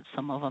that.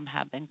 Some of them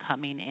have been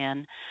coming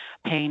in,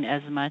 paying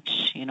as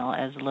much,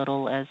 as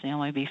little as,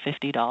 maybe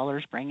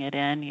 $50, bring it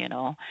in,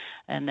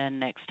 and then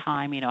next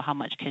time, how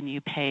much can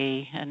you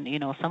pay? And,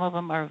 some of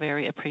them are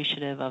very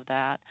appreciative of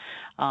that.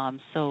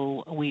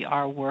 So we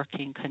are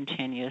working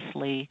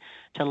continuously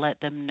to let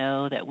them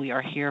know that we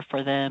are here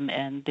for them,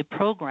 and the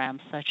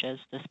programs such as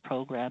this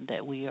program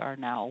that we are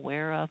now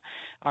aware of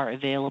are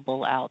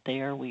available out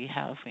there. We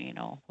have,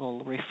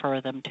 we'll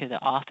refer them to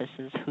the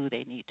offices who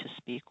they need to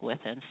speak with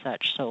and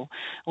such. So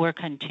we're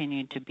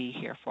continuing to be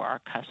here for our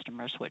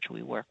customers, which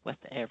we work with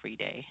every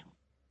day.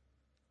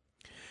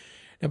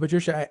 Now,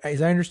 Patricia,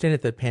 as I understand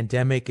it, the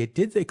pandemic, it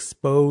did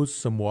expose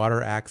some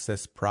water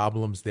access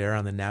problems there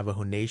on the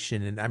Navajo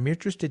Nation. And I'm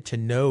interested to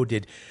know,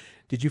 did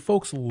you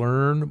folks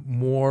learn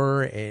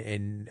more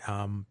and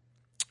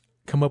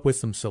come up with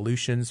some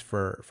solutions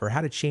for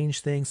how to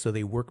change things so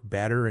they work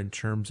better in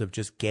terms of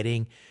just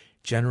getting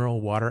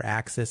general water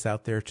access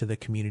out there to the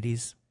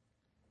communities?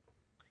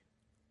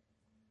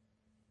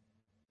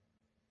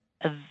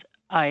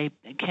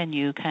 Can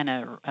you kind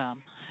of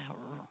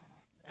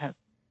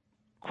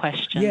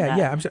question that?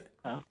 Yeah,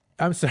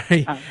 I'm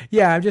sorry.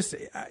 Yeah, I'm just,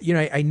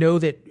 I know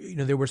that,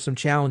 there were some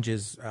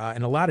challenges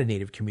in a lot of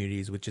Native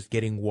communities with just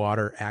getting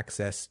water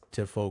access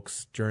to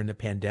folks during the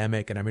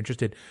pandemic. And I'm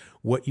interested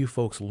what you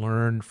folks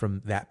learned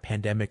from that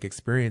pandemic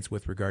experience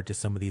with regard to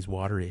some of these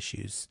water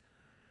issues.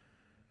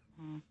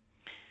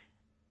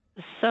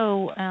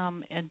 So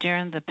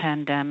during the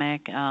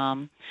pandemic,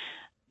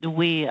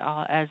 we,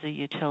 as a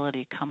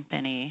utility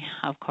company,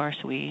 of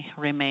course, we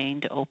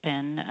remained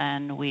open,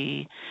 and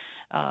we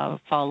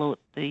followed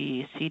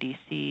the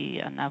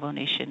CDC Navajo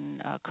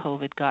Nation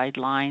COVID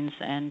guidelines,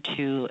 and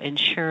to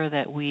ensure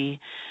that we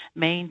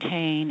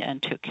maintain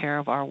and took care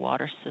of our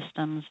water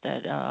systems,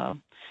 that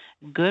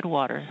good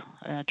water,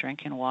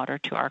 drinking water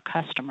to our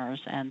customers,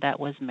 and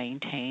that was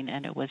maintained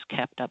and it was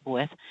kept up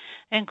with,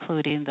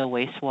 including the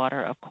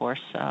wastewater, of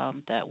course,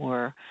 that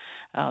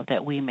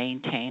we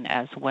maintain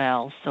as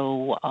well.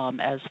 So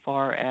as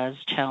far as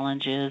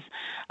challenges,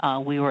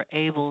 we were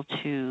able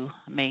to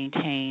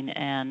maintain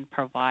and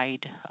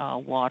provide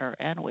water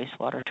and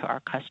wastewater to our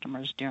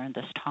customers during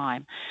this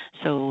time.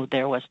 So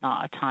there was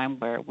not a time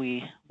where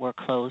we were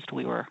closed.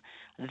 We were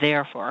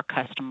there for our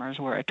customers.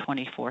 We're a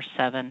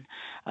 24/7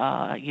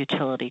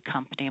 utility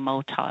company,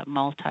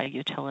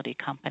 multi-utility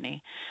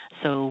company.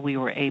 So we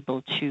were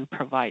able to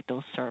provide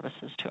those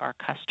services to our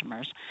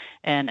customers.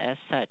 And as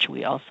such,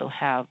 we also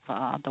have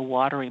the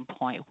watering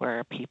point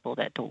where people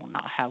that do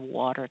not have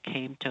water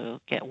came to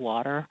get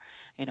water,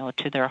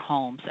 to their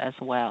homes as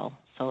well.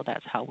 So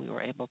that's how we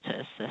were able to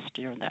assist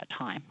during that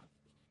time.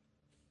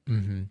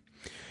 Mm-hmm.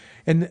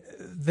 And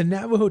the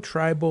Navajo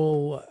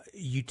Tribal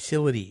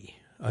Utility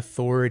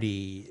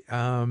Authority,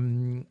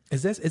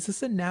 is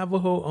this a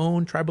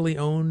Navajo-owned, tribally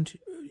owned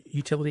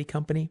utility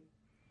company?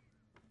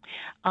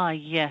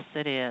 Yes,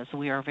 it is.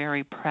 We are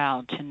very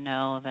proud to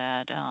know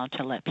that,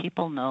 to let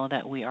people know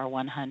that we are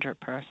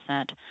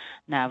 100%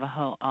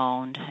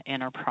 Navajo-owned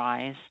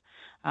enterprise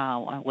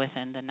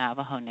within the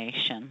Navajo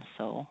Nation.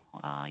 So,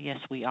 yes,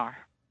 we are.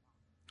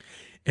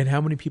 And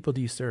how many people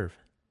do you serve?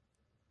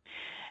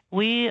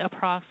 We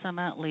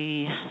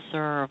approximately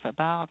serve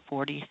about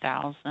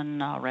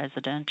 40,000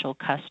 residential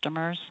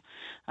customers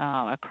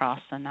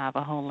across the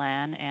Navajo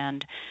land,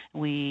 and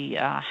we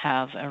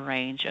have a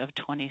range of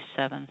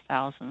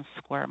 27,000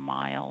 square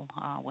mile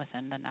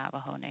within the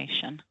Navajo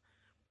Nation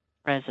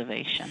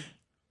reservation.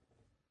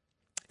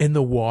 And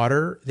the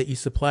water that you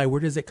supply, where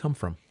does it come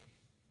from?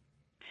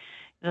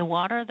 The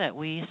water that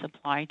we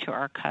supply to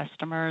our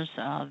customers,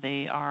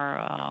 they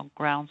are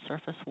ground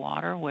surface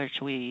water, which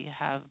we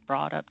have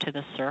brought up to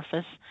the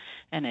surface,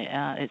 and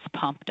it's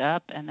pumped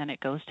up, and then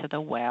it goes to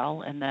the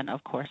well, and then,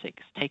 of course,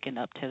 it's taken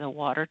up to the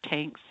water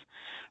tanks.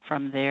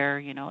 From there,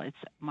 it's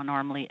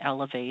normally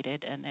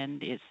elevated, and then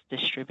it's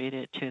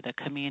distributed to the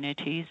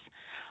communities,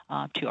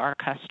 to our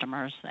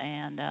customers,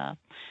 and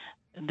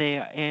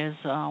There is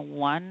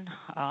one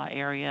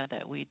area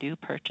that we do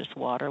purchase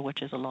water,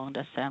 which is along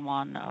the San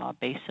Juan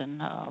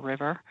Basin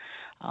River,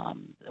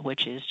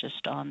 which is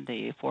just on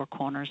the Four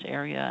Corners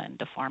area and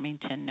the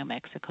Farmington, New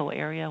Mexico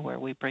area, where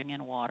we bring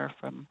in water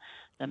from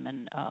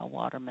the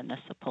water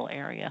municipal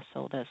area.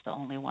 So that's the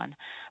only one.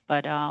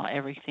 But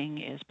everything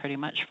is pretty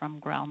much from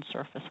ground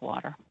surface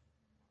water.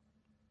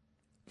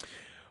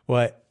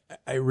 Well,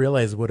 I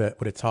realize what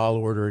a tall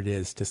order it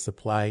is to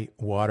supply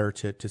water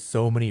to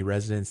so many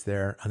residents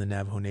there on the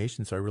Navajo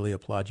Nation. So I really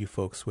applaud you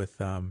folks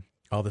with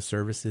all the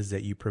services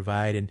that you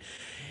provide.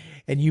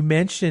 And you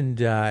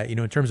mentioned,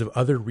 in terms of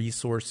other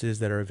resources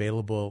that are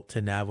available to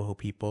Navajo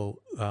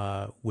people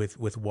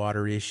with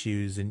water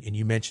issues, and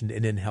you mentioned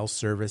Indian Health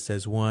Service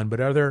as one. But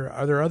are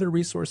there other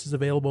resources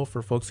available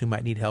for folks who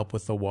might need help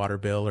with the water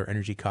bill or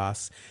energy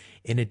costs,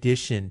 in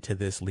addition to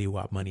this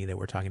LEWOP money that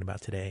we're talking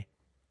about today?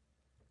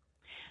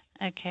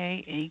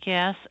 Okay,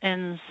 yes,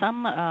 and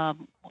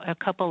a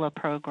couple of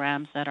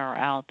programs that are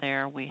out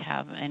there we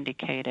have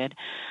indicated.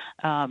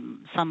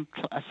 Some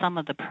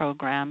of the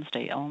programs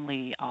they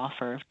only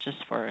offer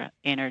just for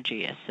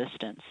energy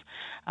assistance.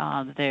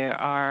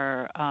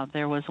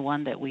 There was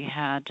one that we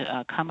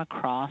had come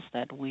across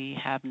that we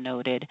have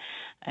noted,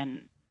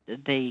 and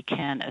they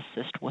can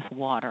assist with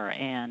water,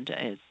 and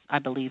I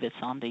believe it's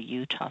on the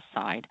Utah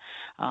side.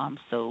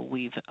 So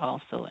we've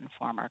also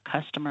informed our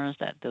customers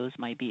that those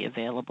might be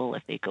available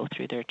if they go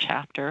through their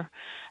chapter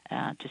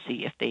to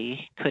see if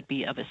they could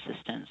be of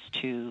assistance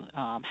to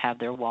have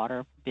their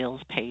water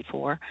bills paid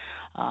for.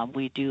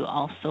 We do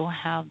also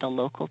have the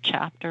local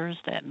chapters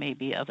that may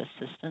be of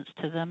assistance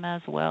to them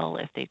as well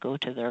if they go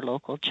to their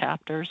local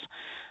chapters.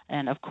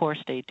 And, of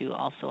course, they do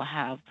also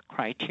have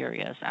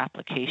criteria,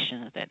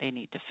 applications that they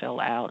need to fill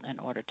out in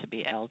order to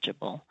be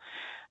eligible.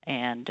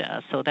 And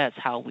so that's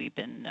how we've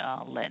been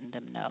letting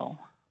them know.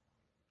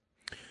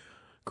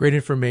 Great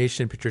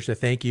information, Patricia.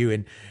 Thank you.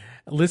 And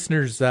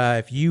listeners,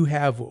 if you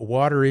have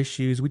water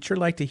issues, we'd sure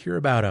like to hear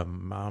about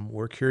them.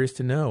 We're curious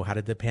to know, how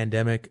did the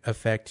pandemic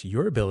affect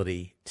your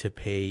ability to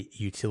pay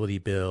utility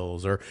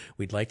bills? Or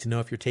we'd like to know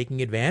if you're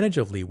taking advantage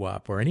of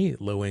LEWOP or any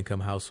low-income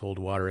household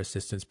water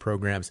assistance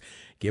programs.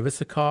 Give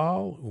us a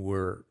call.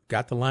 We're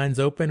got the lines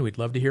open. We'd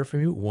love to hear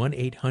from you.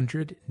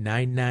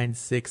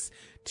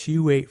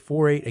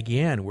 1-800-996-2848.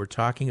 Again, we're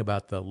talking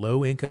about the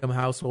low-income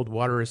household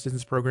water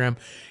assistance program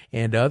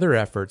and other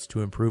efforts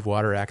to improve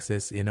water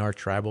access in our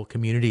tribal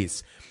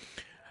communities.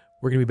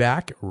 We're going to be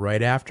back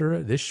right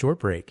after this short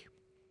break.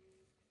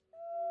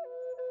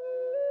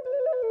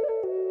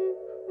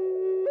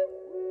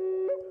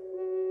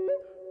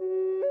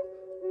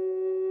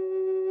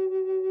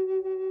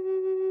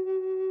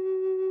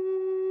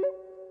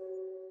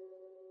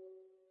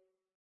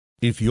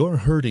 If you're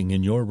hurting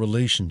in your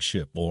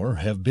relationship or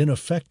have been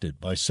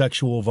affected by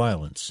sexual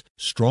violence,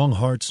 Strong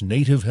Hearts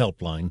Native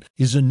Helpline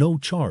is a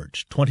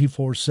no-charge,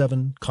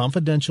 24/7,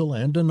 confidential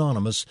and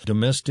anonymous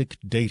domestic,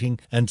 dating,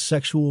 and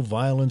sexual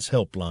violence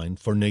helpline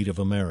for Native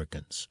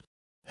Americans.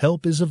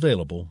 Help is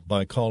available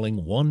by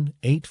calling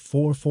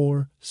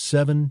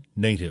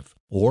 1-844-7-NATIVE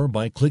or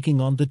by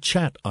clicking on the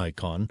chat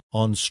icon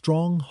on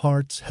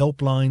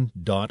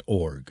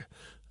strongheartshelpline.org.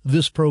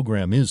 This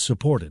program is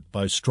supported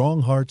by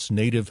Strong Hearts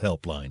Native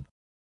Helpline.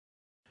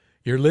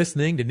 You're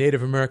listening to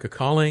Native America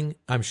Calling.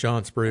 I'm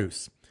Sean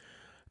Spruce.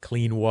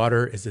 Clean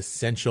water is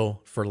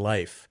essential for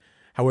life.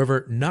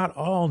 However, not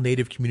all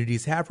Native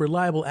communities have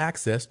reliable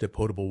access to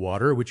potable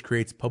water, which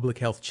creates public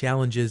health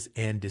challenges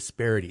and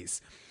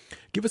disparities.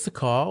 Give us a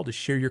call to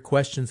share your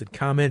questions and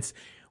comments.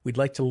 We'd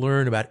like to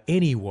learn about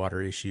any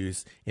water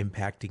issues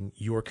impacting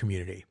your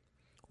community.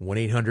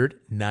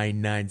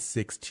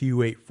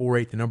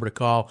 1-800-996-2848, the number to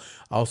call.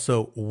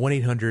 Also,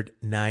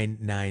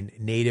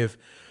 1-800-99-NATIVE.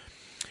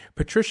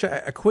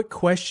 Patricia, a quick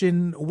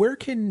question. Where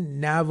can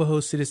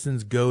Navajo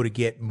citizens go to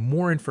get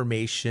more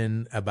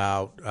information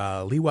about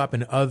LEWOP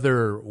and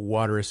other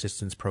water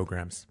assistance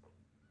programs?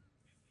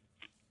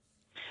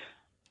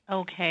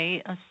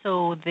 Okay,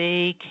 so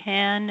they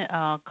can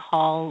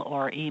call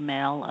or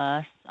email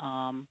us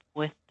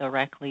with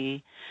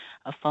directly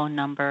a phone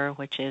number,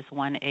 which is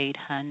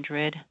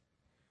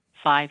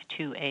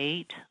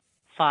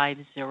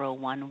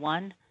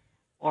 1-800-528-5011.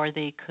 Or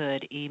they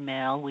could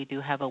email. We do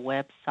have a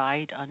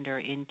website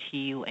under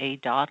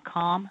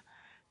ntua.com,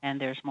 and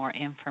there's more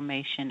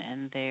information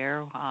in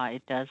there.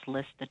 It does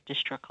list the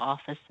district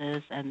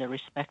offices and the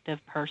respective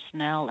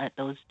personnel at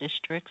those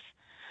districts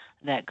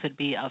that could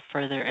be of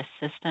further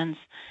assistance,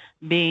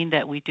 being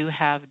that we do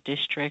have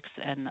districts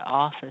and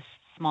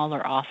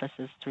smaller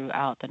offices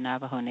throughout the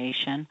Navajo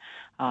Nation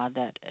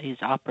that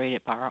is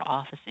operated by our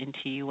office in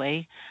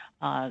NTUA.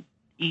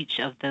 Each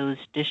of those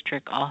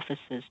district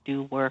offices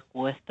do work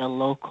with the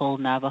local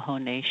Navajo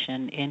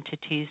Nation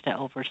entities that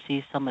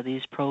oversee some of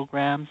these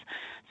programs.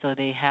 So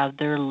they have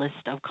their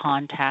list of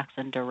contacts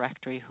and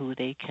directory who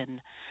they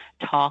can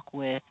talk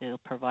with. They'll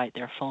provide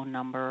their phone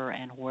number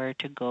and where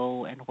to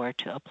go and where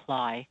to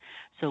apply.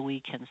 So we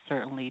can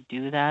certainly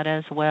do that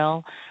as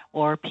well.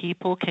 Or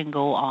people can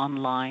go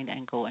online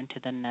and go into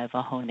the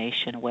Navajo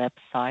Nation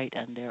website,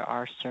 and there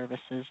are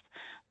services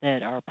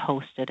that are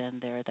posted in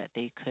there that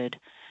they could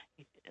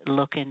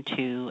look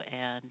into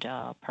and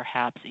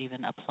perhaps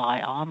even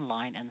apply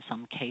online in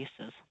some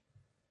cases.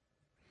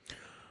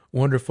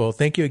 Wonderful.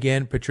 Thank you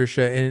again,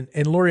 Patricia.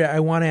 And Lori, I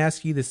want to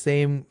ask you the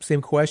same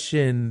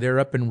question. They're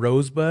up in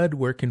Rosebud.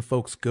 Where can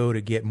folks go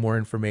to get more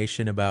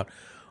information about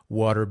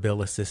water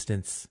bill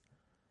assistance?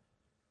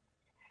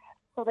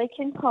 So they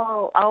can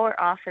call our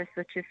office,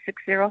 which is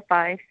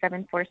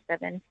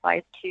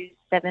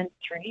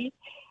 605-747-5273.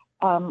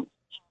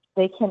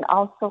 They can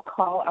also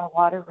call our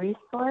water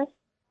resource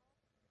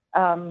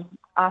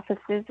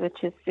offices,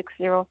 which is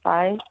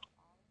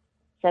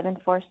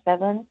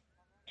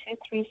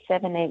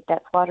 605-747-2378.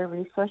 That's Water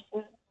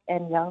Resources,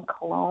 and Young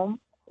Colomb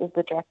is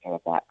the director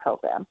of that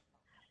program.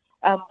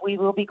 We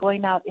will be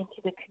going out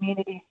into the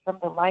communities from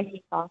the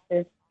LIHEAP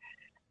office,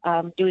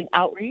 doing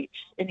outreach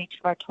in each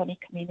of our 20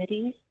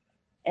 communities.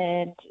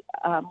 And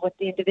with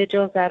the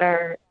individuals that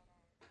are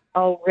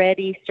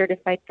already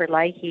certified for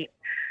LIHEAP,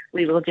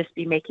 we will just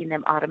be making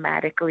them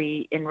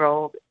automatically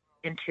enrolled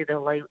into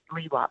the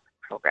LEWAP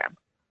program.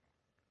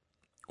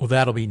 Well,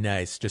 that'll be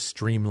nice. Just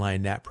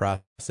streamline that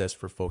process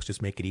for folks.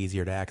 Just make it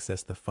easier to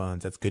access the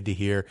funds. That's good to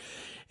hear.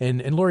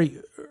 And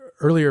Lori,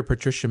 earlier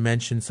Patricia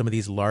mentioned some of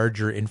these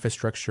larger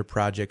infrastructure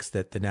projects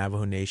that the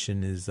Navajo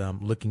Nation is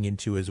looking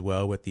into as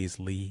well with these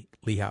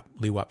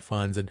LEWAP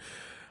funds. And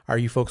are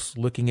you folks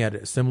looking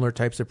at similar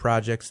types of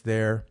projects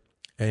there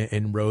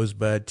in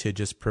Rosebud to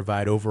just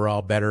provide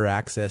overall better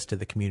access to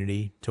the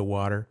community to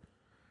water?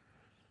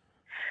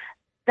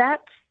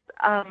 That's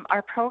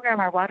our program,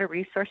 our water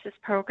resources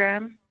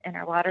program, and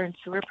our water and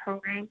sewer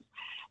program.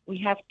 We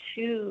have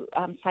two,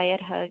 Syed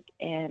Hug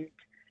and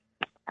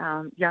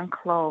Young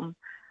Colomb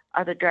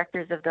are the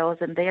directors of those,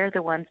 and they're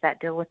the ones that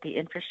deal with the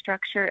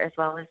infrastructure as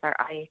well as our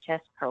IHS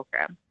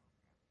program.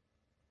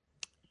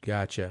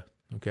 Gotcha.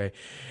 Okay.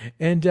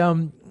 And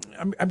I'm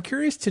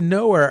curious to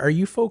know, are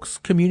you folks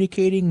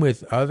communicating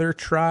with other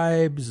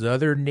tribes,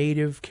 other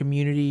Native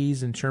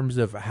communities in terms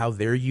of how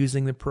they're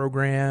using the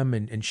program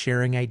and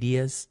sharing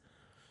ideas?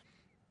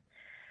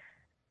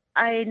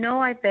 I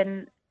know I've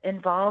been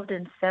involved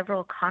in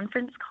several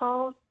conference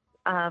calls.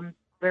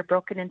 We're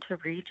broken into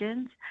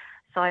regions.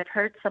 So I've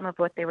heard some of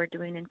what they were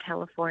doing in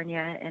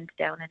California and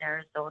down in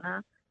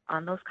Arizona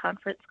on those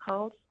conference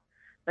calls,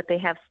 but they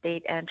have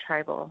state and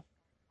tribal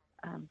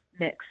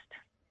mixed.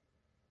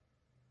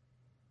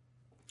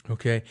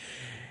 Okay.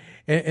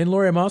 And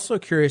Lori, I'm also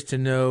curious to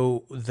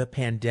know the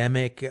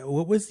pandemic.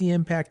 What was the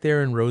impact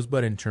there in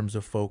Rosebud in terms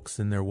of folks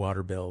and their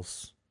water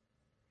bills?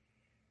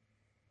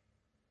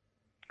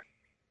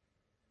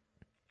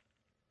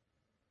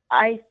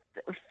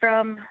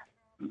 From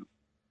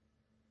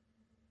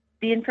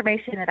the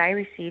information that I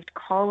received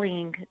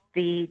calling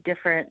the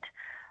different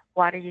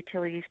water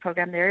utilities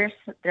program, there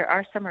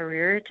are some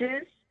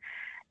arrearages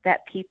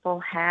that people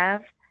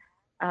have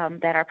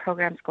that our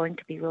program's going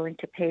to be willing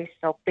to pay.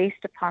 So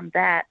based upon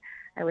that,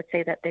 I would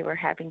say that they were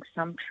having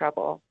some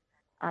trouble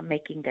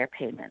making their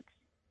payments.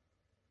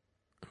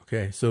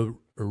 Okay, so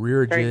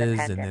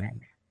arrearages and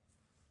then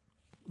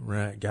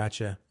right,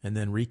 gotcha, and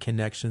then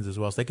reconnections as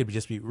well. So that could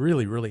just be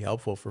really, really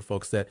helpful for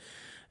folks that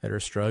are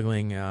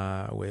struggling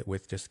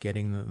with just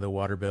getting the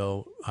water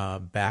bill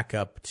back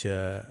up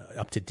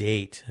to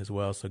date as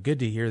well. So good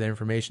to hear that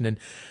information. And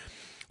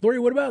Lori,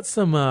 what about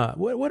some,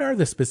 what are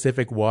the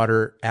specific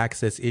water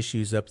access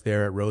issues up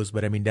there at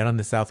Rosebud? I mean, down in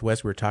the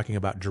Southwest, we were talking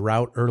about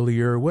drought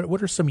earlier.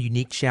 What are some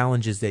unique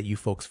challenges that you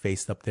folks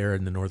faced up there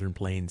in the Northern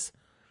Plains?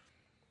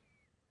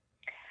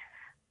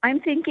 I'm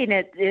thinking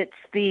it's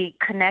the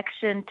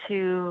connection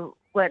to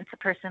once a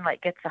person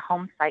gets a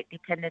home site,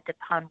 dependent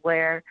upon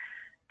where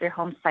their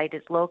home site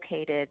is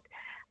located,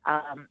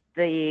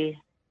 the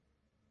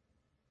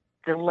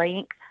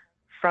length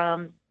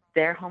from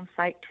their home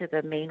site to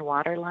the main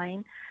water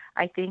line,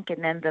 I think,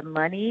 and then the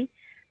money,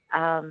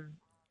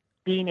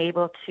 being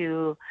able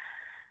to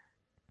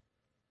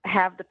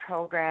have the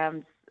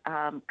programs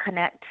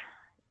connect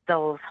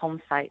those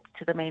home sites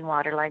to the main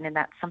water line, and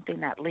that's something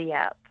that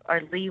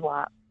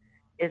LEWAP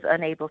is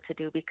unable to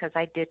do, because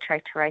I did try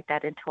to write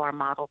that into our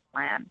model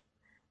plan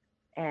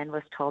and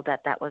was told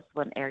that that was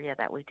one area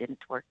that we didn't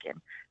work in.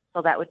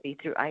 So that would be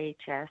through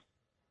IHS,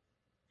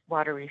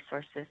 Water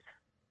Resources.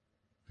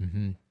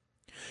 Mm-hmm.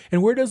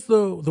 And where does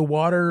the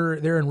water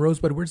there in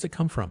Rosebud, where does it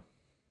come from?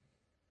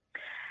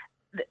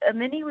 The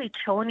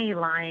Mini-Wechoni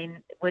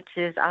line, which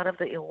is out of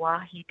the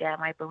Iwahi Dam,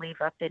 I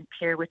believe, up in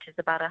Pierre, which is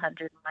about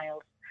 100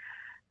 miles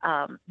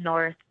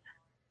north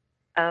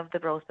of the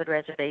Rosebud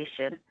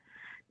Reservation.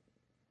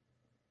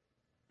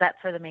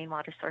 That's where the main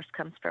water source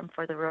comes from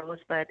for the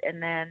Rosebud.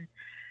 And then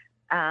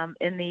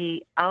in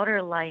the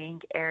outer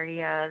lying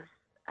areas,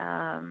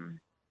 I'm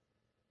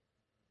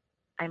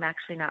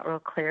actually not real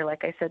clear.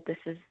 Like I said, this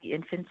is the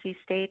infancy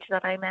stage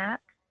that I'm at,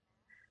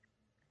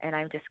 and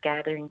I'm just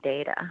gathering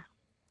data.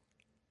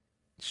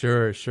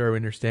 Sure, we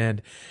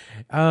understand.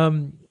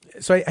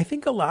 So I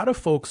think a lot of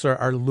folks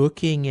are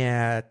looking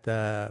at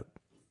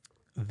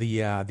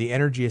the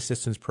energy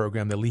assistance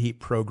program, the LIHEAP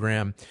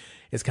program,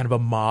 is kind of a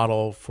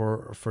model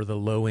for the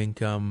low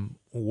income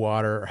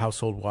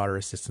household water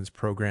assistance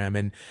program.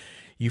 And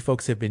you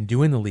folks have been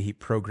doing the LIHEAP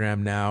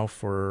program now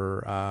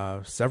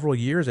for several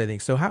years, I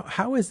think. So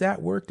how has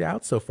that worked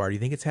out so far? Do you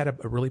think it's had a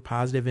really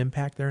positive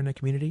impact there in the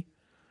community?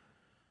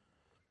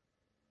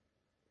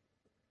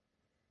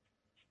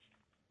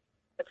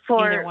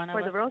 For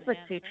the Rosebud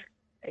Sioux,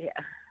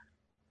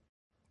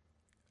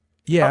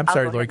 yeah. I'm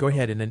sorry, Lori. Go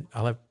ahead, and then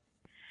I'll have.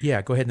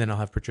 Yeah, go ahead, and then I'll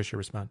have Patricia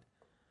respond.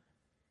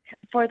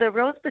 For the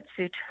Rosebud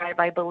Sioux tribe,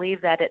 I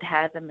believe that it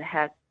has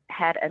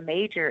had a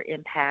major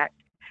impact.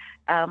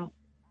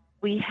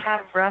 We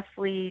have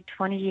roughly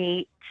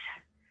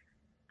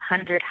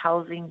 2,800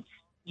 housing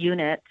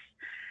units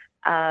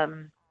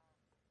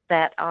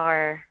that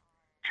are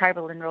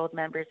tribal enrolled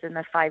members in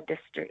the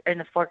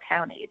 4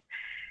 counties,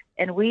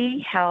 and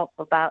we help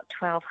about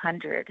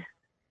 1,200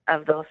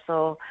 of those.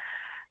 So,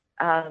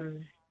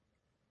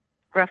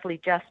 roughly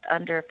just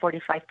under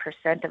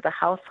 45% of the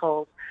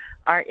households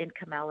are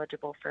income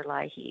eligible for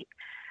LIHEAP.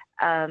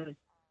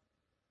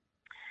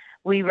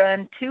 We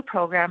run 2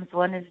 programs.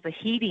 One is the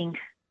heating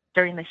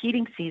during the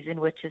heating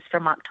season, which is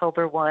from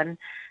October 1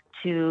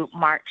 to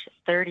March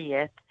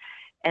 30th.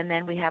 And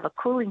then we have a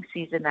cooling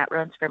season that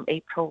runs from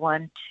April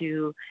 1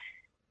 to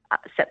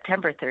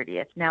September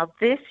 30th. Now,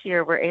 this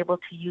year, we're able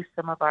to use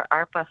some of our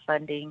ARPA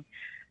funding,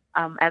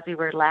 as we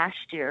were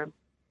last year,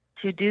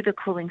 to do the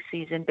cooling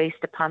season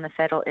based upon the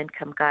federal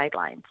income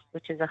guidelines,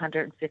 which is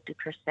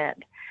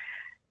 150%.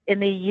 In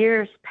the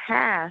years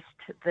past,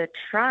 the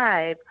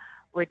tribe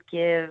would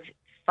give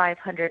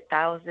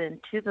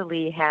 $500,000 to the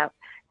LIHEAP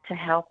to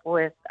help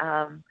with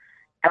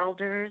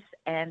elders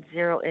and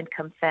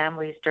zero-income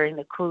families during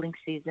the cooling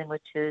season,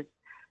 which is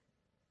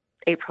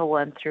April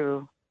 1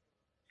 through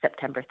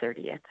September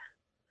 30th.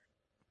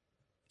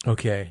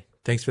 Okay.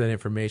 Thanks for that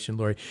information,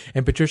 Lori.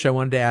 And Patricia, I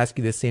wanted to ask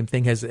you the same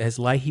thing. Has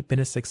LIHEAP been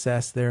a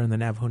success there in the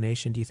Navajo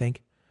Nation, do you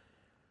think?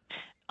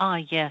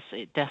 Yes,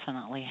 it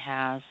definitely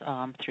has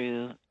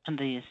through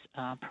this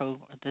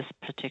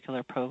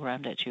particular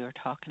program that you are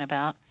talking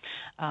about.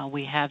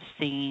 We have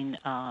seen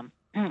as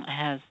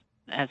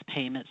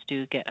payments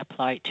do get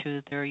applied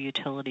to their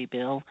utility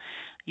bill,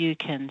 you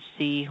can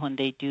see when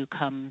they do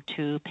come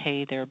to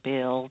pay their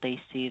bill, they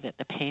see that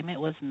the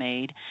payment was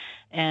made,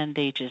 and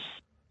they just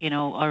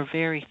are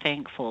very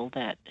thankful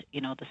that,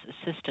 this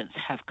assistance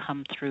have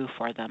come through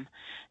for them.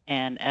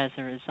 And as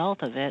a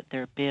result of it,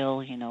 their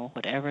bill,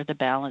 whatever the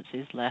balance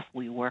is left,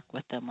 we work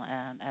with them,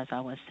 as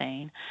I was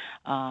saying.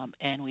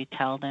 And we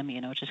tell them,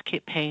 just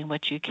keep paying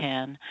what you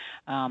can.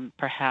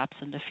 Perhaps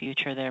in the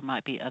future there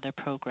might be other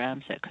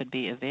programs that could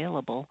be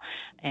available.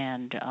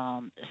 And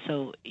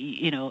so,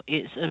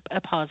 it's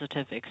a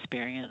positive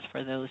experience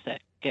for those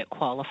that get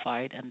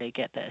qualified and they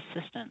get the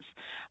assistance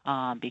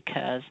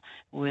because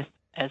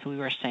as we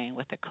were saying,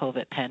 with the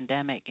COVID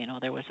pandemic,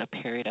 there was a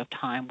period of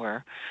time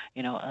where,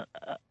 it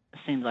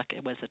seemed like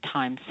it was a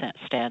time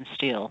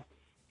standstill.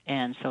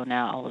 And so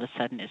now all of a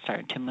sudden it's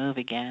starting to move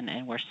again,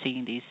 and we're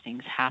seeing these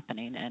things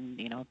happening. And,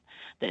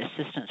 the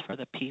assistance for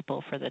the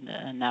people, for the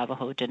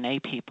Navajo Dene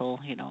people,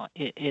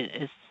 it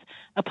is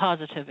a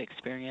positive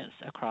experience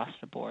across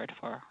the board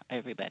for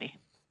everybody.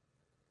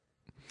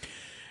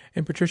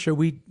 And Patricia,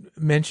 we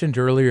mentioned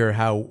earlier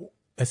how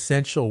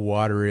essential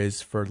water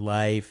is for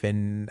life,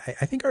 and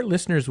I think our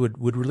listeners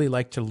would really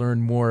like to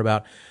learn more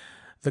about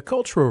the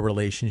cultural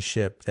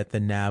relationship that the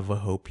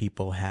Navajo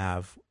people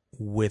have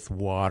with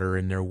water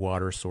and their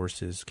water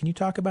sources. Can you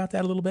talk about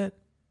that a little bit?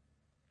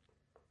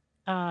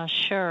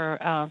 Sure.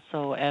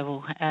 So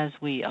as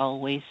we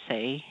always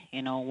say,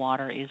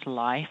 water is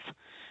life,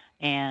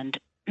 and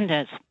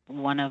that's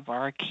one of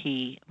our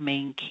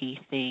main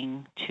key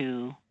thing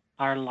to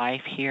our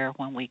life here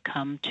when we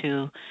come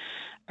to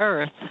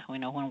Earth,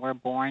 when we're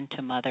born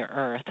to Mother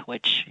Earth,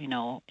 which,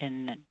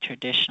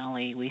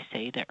 traditionally we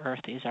say the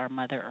Earth is our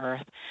Mother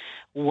Earth.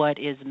 What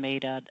is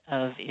made out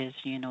of is,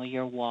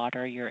 your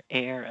water, your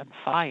air, and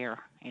fire.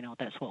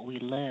 That's what we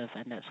live,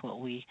 and that's what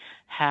we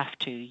have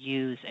to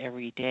use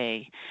every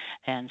day.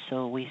 And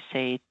so we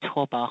say,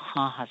 Toba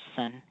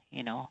Hahasan,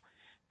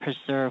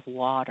 preserve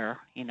water,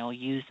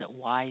 use it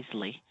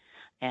wisely.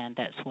 And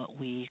that's what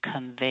we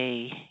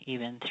convey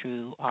even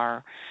through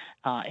our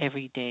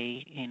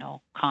everyday,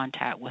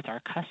 contact with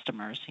our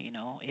customers.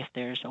 If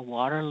there's a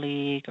water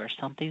leak or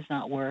something's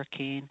not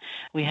working,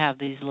 we have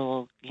these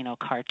little,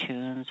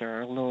 cartoons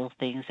or little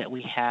things that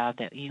we have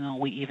that,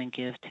 we even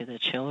give to the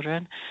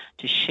children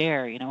to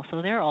share,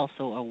 so they're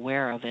also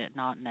aware of it,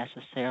 not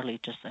necessarily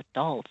just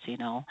adults,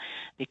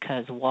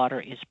 because water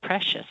is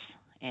precious.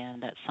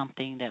 And that's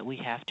something that we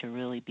have to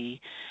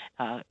really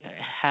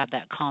have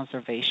that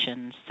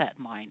conservation set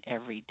mind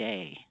every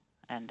day.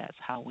 And that's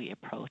how we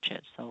approach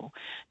it. So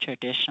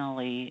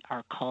traditionally,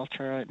 our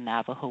culture,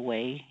 Navajo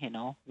way,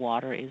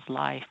 water is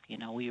life.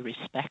 We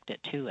respect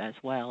it too as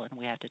well, and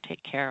we have to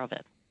take care of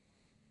it.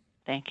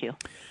 Thank you.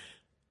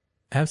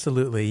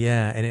 Absolutely,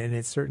 yeah, and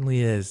it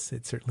certainly is.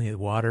 It certainly,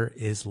 water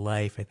is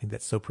life. I think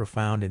that's so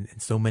profound, and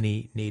so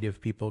many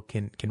Native people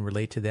can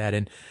relate to that.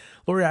 And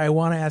Lori, I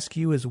want to ask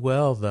you as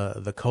well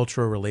the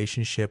cultural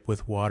relationship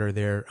with water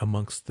there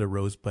amongst the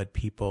Rosebud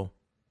people.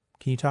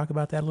 Can you talk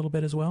about that a little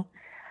bit as well?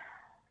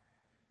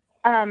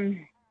 I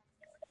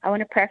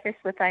want to preface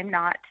with I'm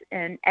not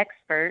an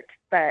expert,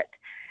 but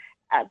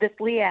this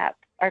LEAP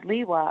or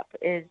LEWAP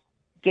is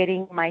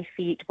getting my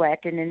feet wet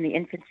and in the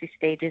infancy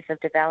stages of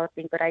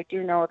developing. But I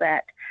do know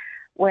that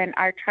when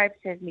our tribe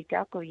says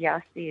Mitako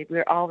Yasi,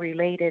 we're all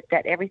related,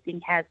 that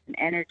everything has an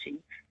energy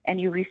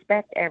and you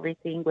respect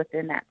everything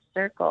within that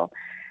circle.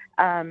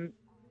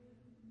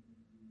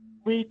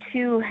 We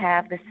too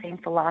have the same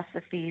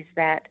philosophies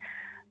that,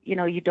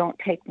 you don't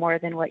take more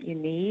than what you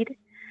need,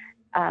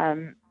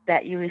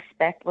 that you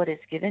respect what is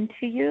given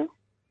to you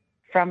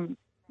from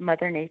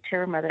Mother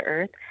Nature, Mother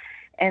Earth,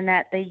 and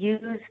that they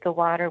use the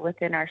water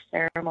within our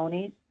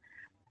ceremonies,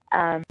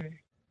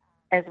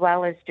 as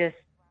well as just,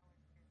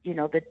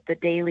 the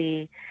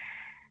daily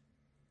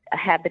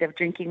habit of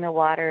drinking the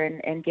water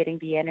and getting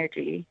the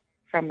energy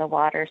from the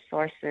water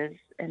sources,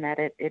 and that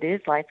it is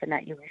life and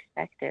that you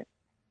respect it.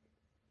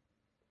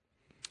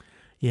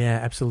 Yeah,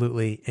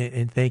 absolutely.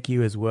 And thank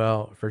you as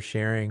well for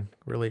sharing.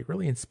 Really,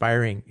 really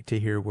inspiring to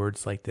hear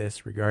words like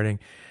this regarding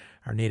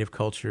our Native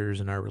cultures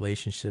and our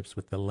relationships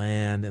with the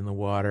land and the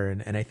water.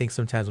 And I think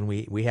sometimes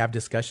when we have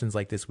discussions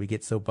like this, we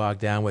get so bogged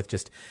down with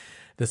just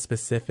the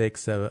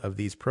specifics of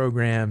these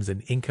programs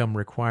and income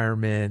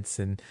requirements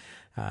and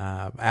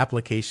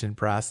application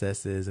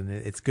processes. And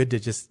it's good to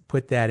just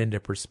put that into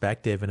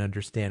perspective and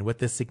understand what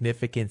the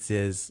significance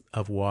is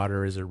of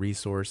water as a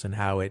resource and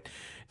how it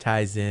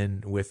ties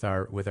in with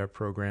our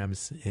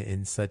programs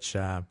in such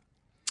a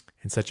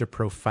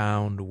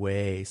profound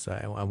way.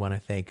 So I want to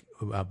thank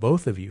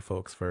both of you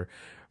folks for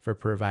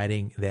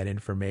providing that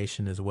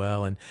information as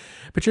well. And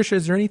Patricia,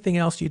 is there anything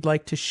else you'd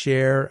like to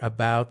share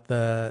about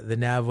the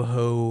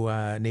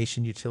Navajo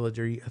Nation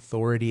Utility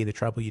Authority, the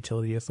Tribal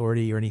Utility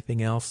Authority, or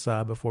anything else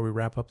before we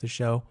wrap up the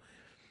show?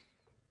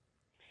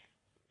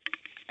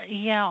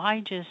 Yeah,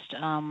 I just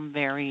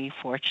very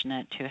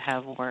fortunate to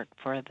have worked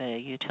for the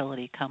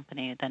utility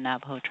company, the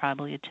Navajo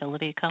Tribal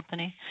Utility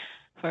Company,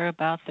 for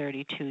about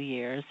 32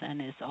 years,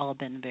 and it's all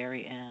been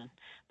very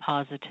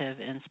positive,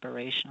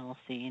 inspirational,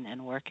 seeing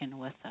and working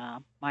with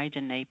my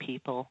Diné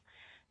people,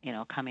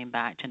 coming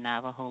back to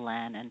Navajo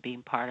land and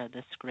being part of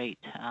this great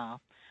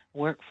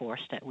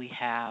workforce that we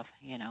have,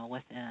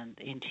 within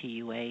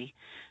NTUA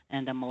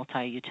and the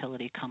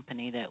multi-utility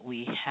company that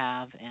we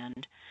have,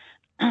 and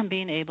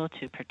being able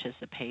to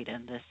participate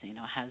in this,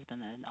 has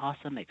been an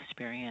awesome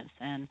experience.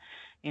 And,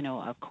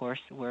 of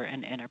course, we're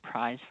an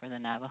enterprise for the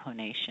Navajo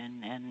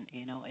Nation, and,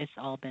 it's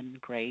all been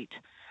great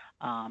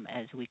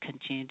as we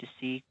continue to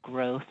see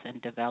growth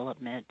and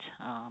development,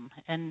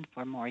 and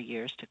for more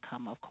years to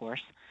come, of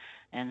course.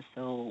 And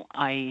so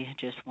I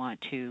just want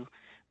to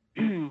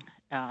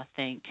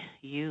thank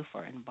you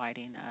for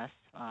inviting us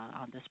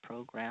on this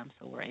program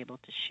so we're able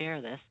to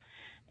share this.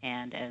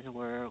 And as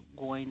we're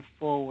going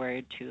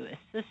forward to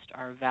assist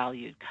our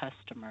valued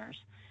customers,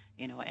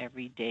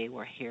 every day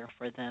we're here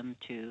for them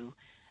to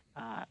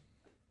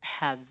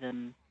have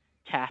them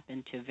tap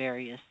into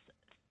various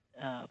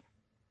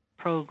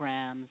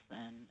programs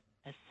and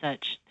as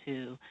such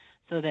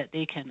so that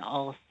they can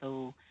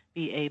also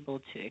be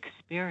able to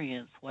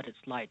experience what it's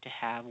like to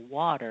have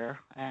water,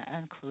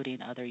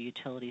 including other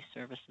utility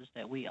services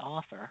that we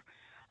offer,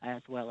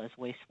 as well as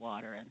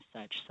wastewater and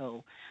such.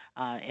 So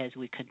as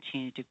we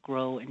continue to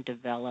grow and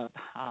develop,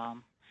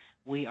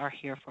 we are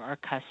here for our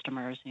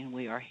customers, and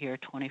we are here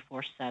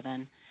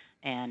 24/7,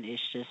 and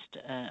it's just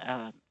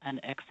an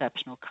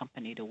exceptional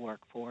company to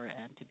work for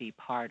and to be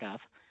part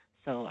of.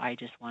 So I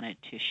just wanted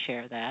to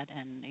share that,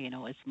 and,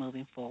 it's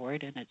moving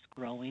forward, and it's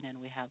growing, and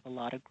we have a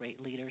lot of great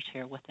leaders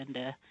here within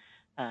the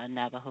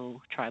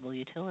Navajo Tribal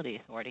Utility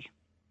Authority.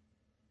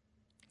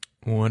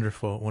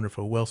 Wonderful,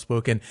 wonderful. Well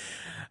spoken.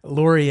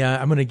 Lori,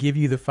 I'm going to give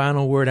you the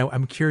final word.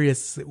 I'm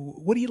curious,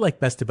 what do you like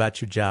best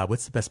about your job?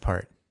 What's the best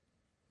part?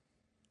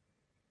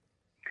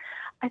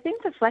 I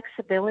think the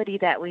flexibility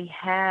that we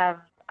have,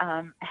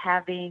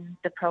 having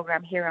the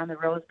program here on the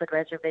Rosebud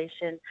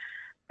Reservation,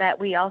 that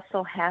we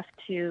also have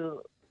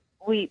to,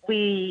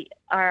 we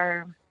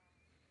are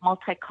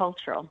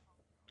multicultural,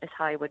 is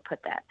how I would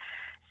put that.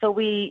 So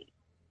we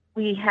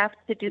have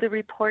to do the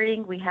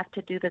reporting, we have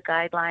to do the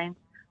guidelines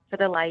for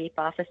the LIEP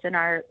office, and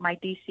my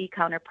DC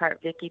counterpart,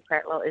 Vicki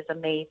Pretlow, is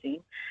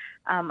amazing.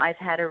 I've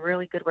had a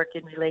really good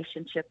working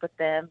relationship with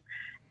them.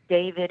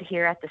 David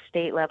here at the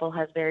state level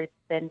has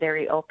been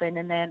very open,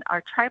 and then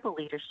our tribal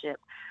leadership,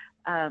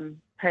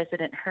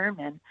 President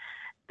Herman,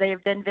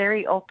 they've been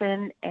very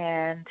open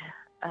and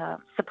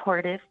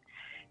supportive,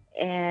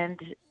 and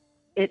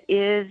it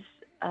is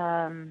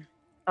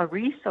a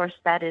resource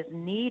that is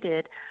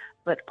needed,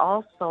 but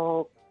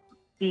also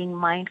being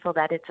mindful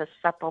that it's a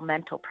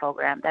supplemental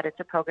program, that it's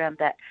a program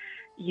that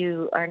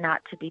you are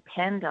not to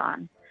depend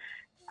on,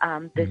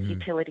 this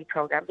utility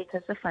program,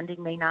 because the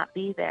funding may not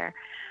be there.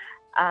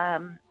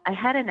 I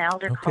had an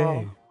elder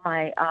call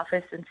my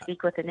office and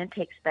speak with an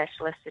intake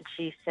specialist, and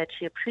she said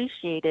she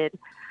appreciated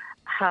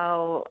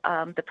how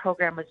the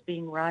program was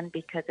being run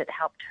because it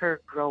helped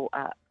her grow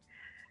up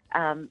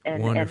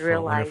and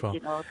realize,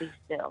 these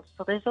skills.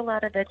 So there's a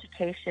lot of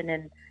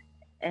education,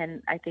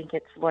 and I think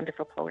it's a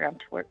wonderful program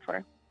to work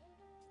for.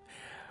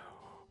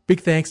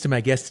 Big thanks to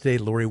my guests today,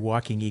 Lori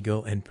Walking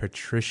Eagle and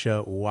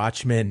Patricia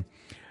Watchman.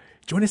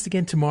 Join us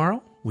again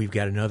tomorrow. We've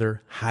got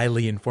another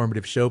highly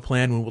informative show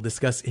planned when we'll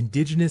discuss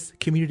Indigenous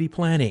community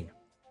planning.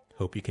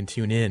 Hope you can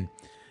tune in.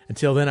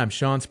 Until then, I'm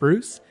Sean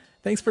Spruce.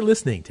 Thanks for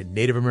listening to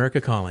Native America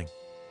Calling.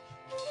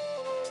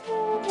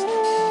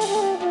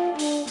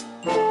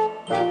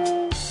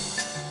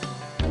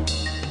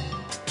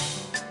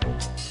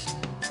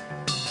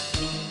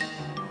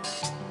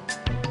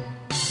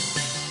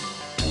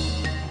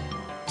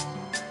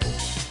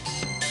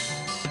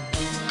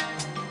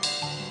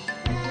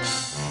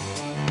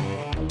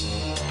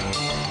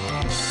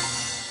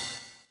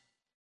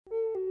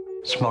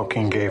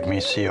 Smoking gave me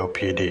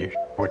COPD,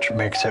 which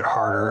makes it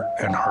harder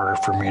and harder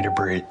for me to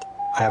breathe.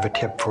 I have a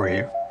tip for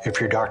you.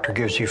 If your doctor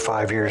gives you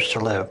 5 years to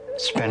live,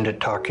 spend it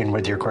talking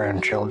with your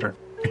grandchildren.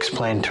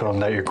 Explain to them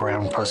that your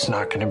grandpa's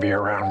not going to be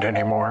around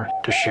anymore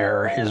to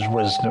share his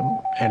wisdom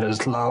and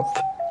his love.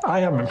 I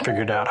haven't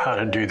figured out how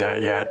to do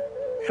that yet.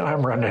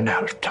 I'm running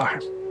out of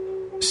time.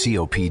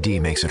 COPD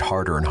makes it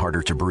harder and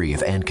harder to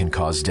breathe and can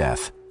cause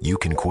death. You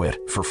can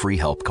quit. For free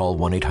help, call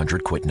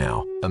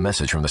 1-800-QUIT-NOW. A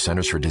message from the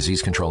Centers for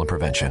Disease Control and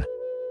Prevention.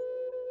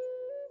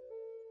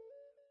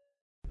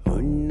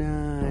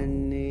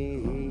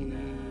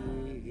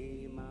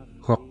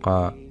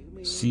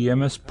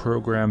 CMS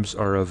programs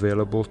are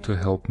available to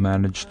help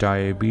manage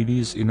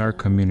diabetes in our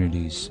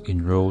communities.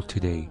 Enroll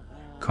today.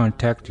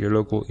 Contact your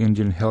local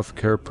Indian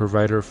healthcare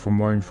provider for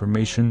more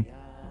information.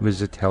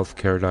 Visit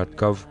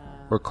healthcare.gov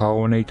or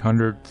call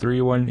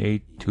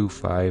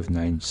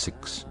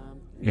 1-800-318-2596.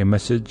 A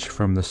message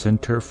from the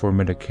Center for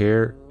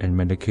Medicare and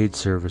Medicaid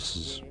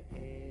Services.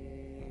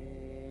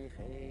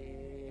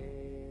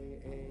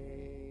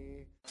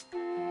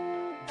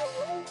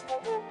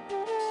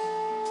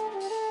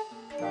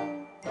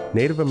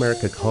 Native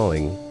America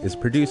Calling is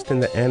produced in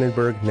the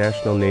Annenberg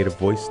National Native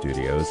Voice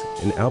Studios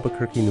in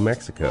Albuquerque, New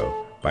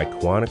Mexico by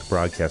Koahnic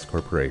Broadcast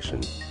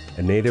Corporation,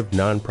 a Native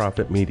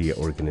nonprofit media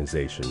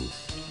organization.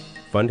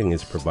 Funding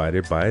is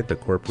provided by the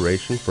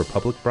Corporation for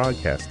Public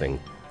Broadcasting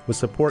with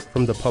support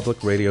from the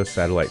Public Radio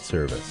Satellite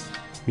Service.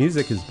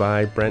 Music is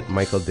by Brent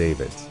Michael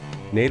Davids.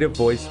 Native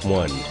Voice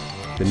One,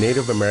 the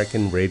Native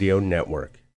American Radio Network.